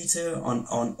 on Twitter,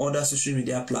 on other social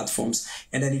media platforms.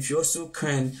 And then if you also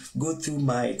can, go through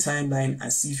my timeline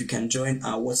and see if you can join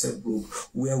our WhatsApp group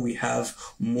where we have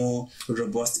more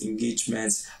robust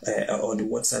engagements on the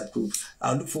WhatsApp group.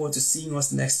 I'll look forward to seeing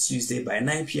us next Tuesday by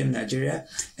 9 p.m. Nigeria,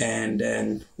 and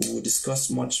then we will discuss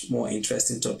much more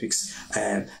interesting topics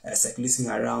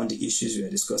circulating around the issues we are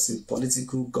discussing: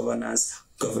 political, governance,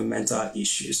 governmental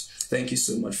issues. Thank you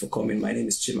so much for coming. My name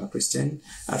is Chima Christian.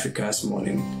 Africa's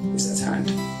morning is at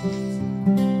hand.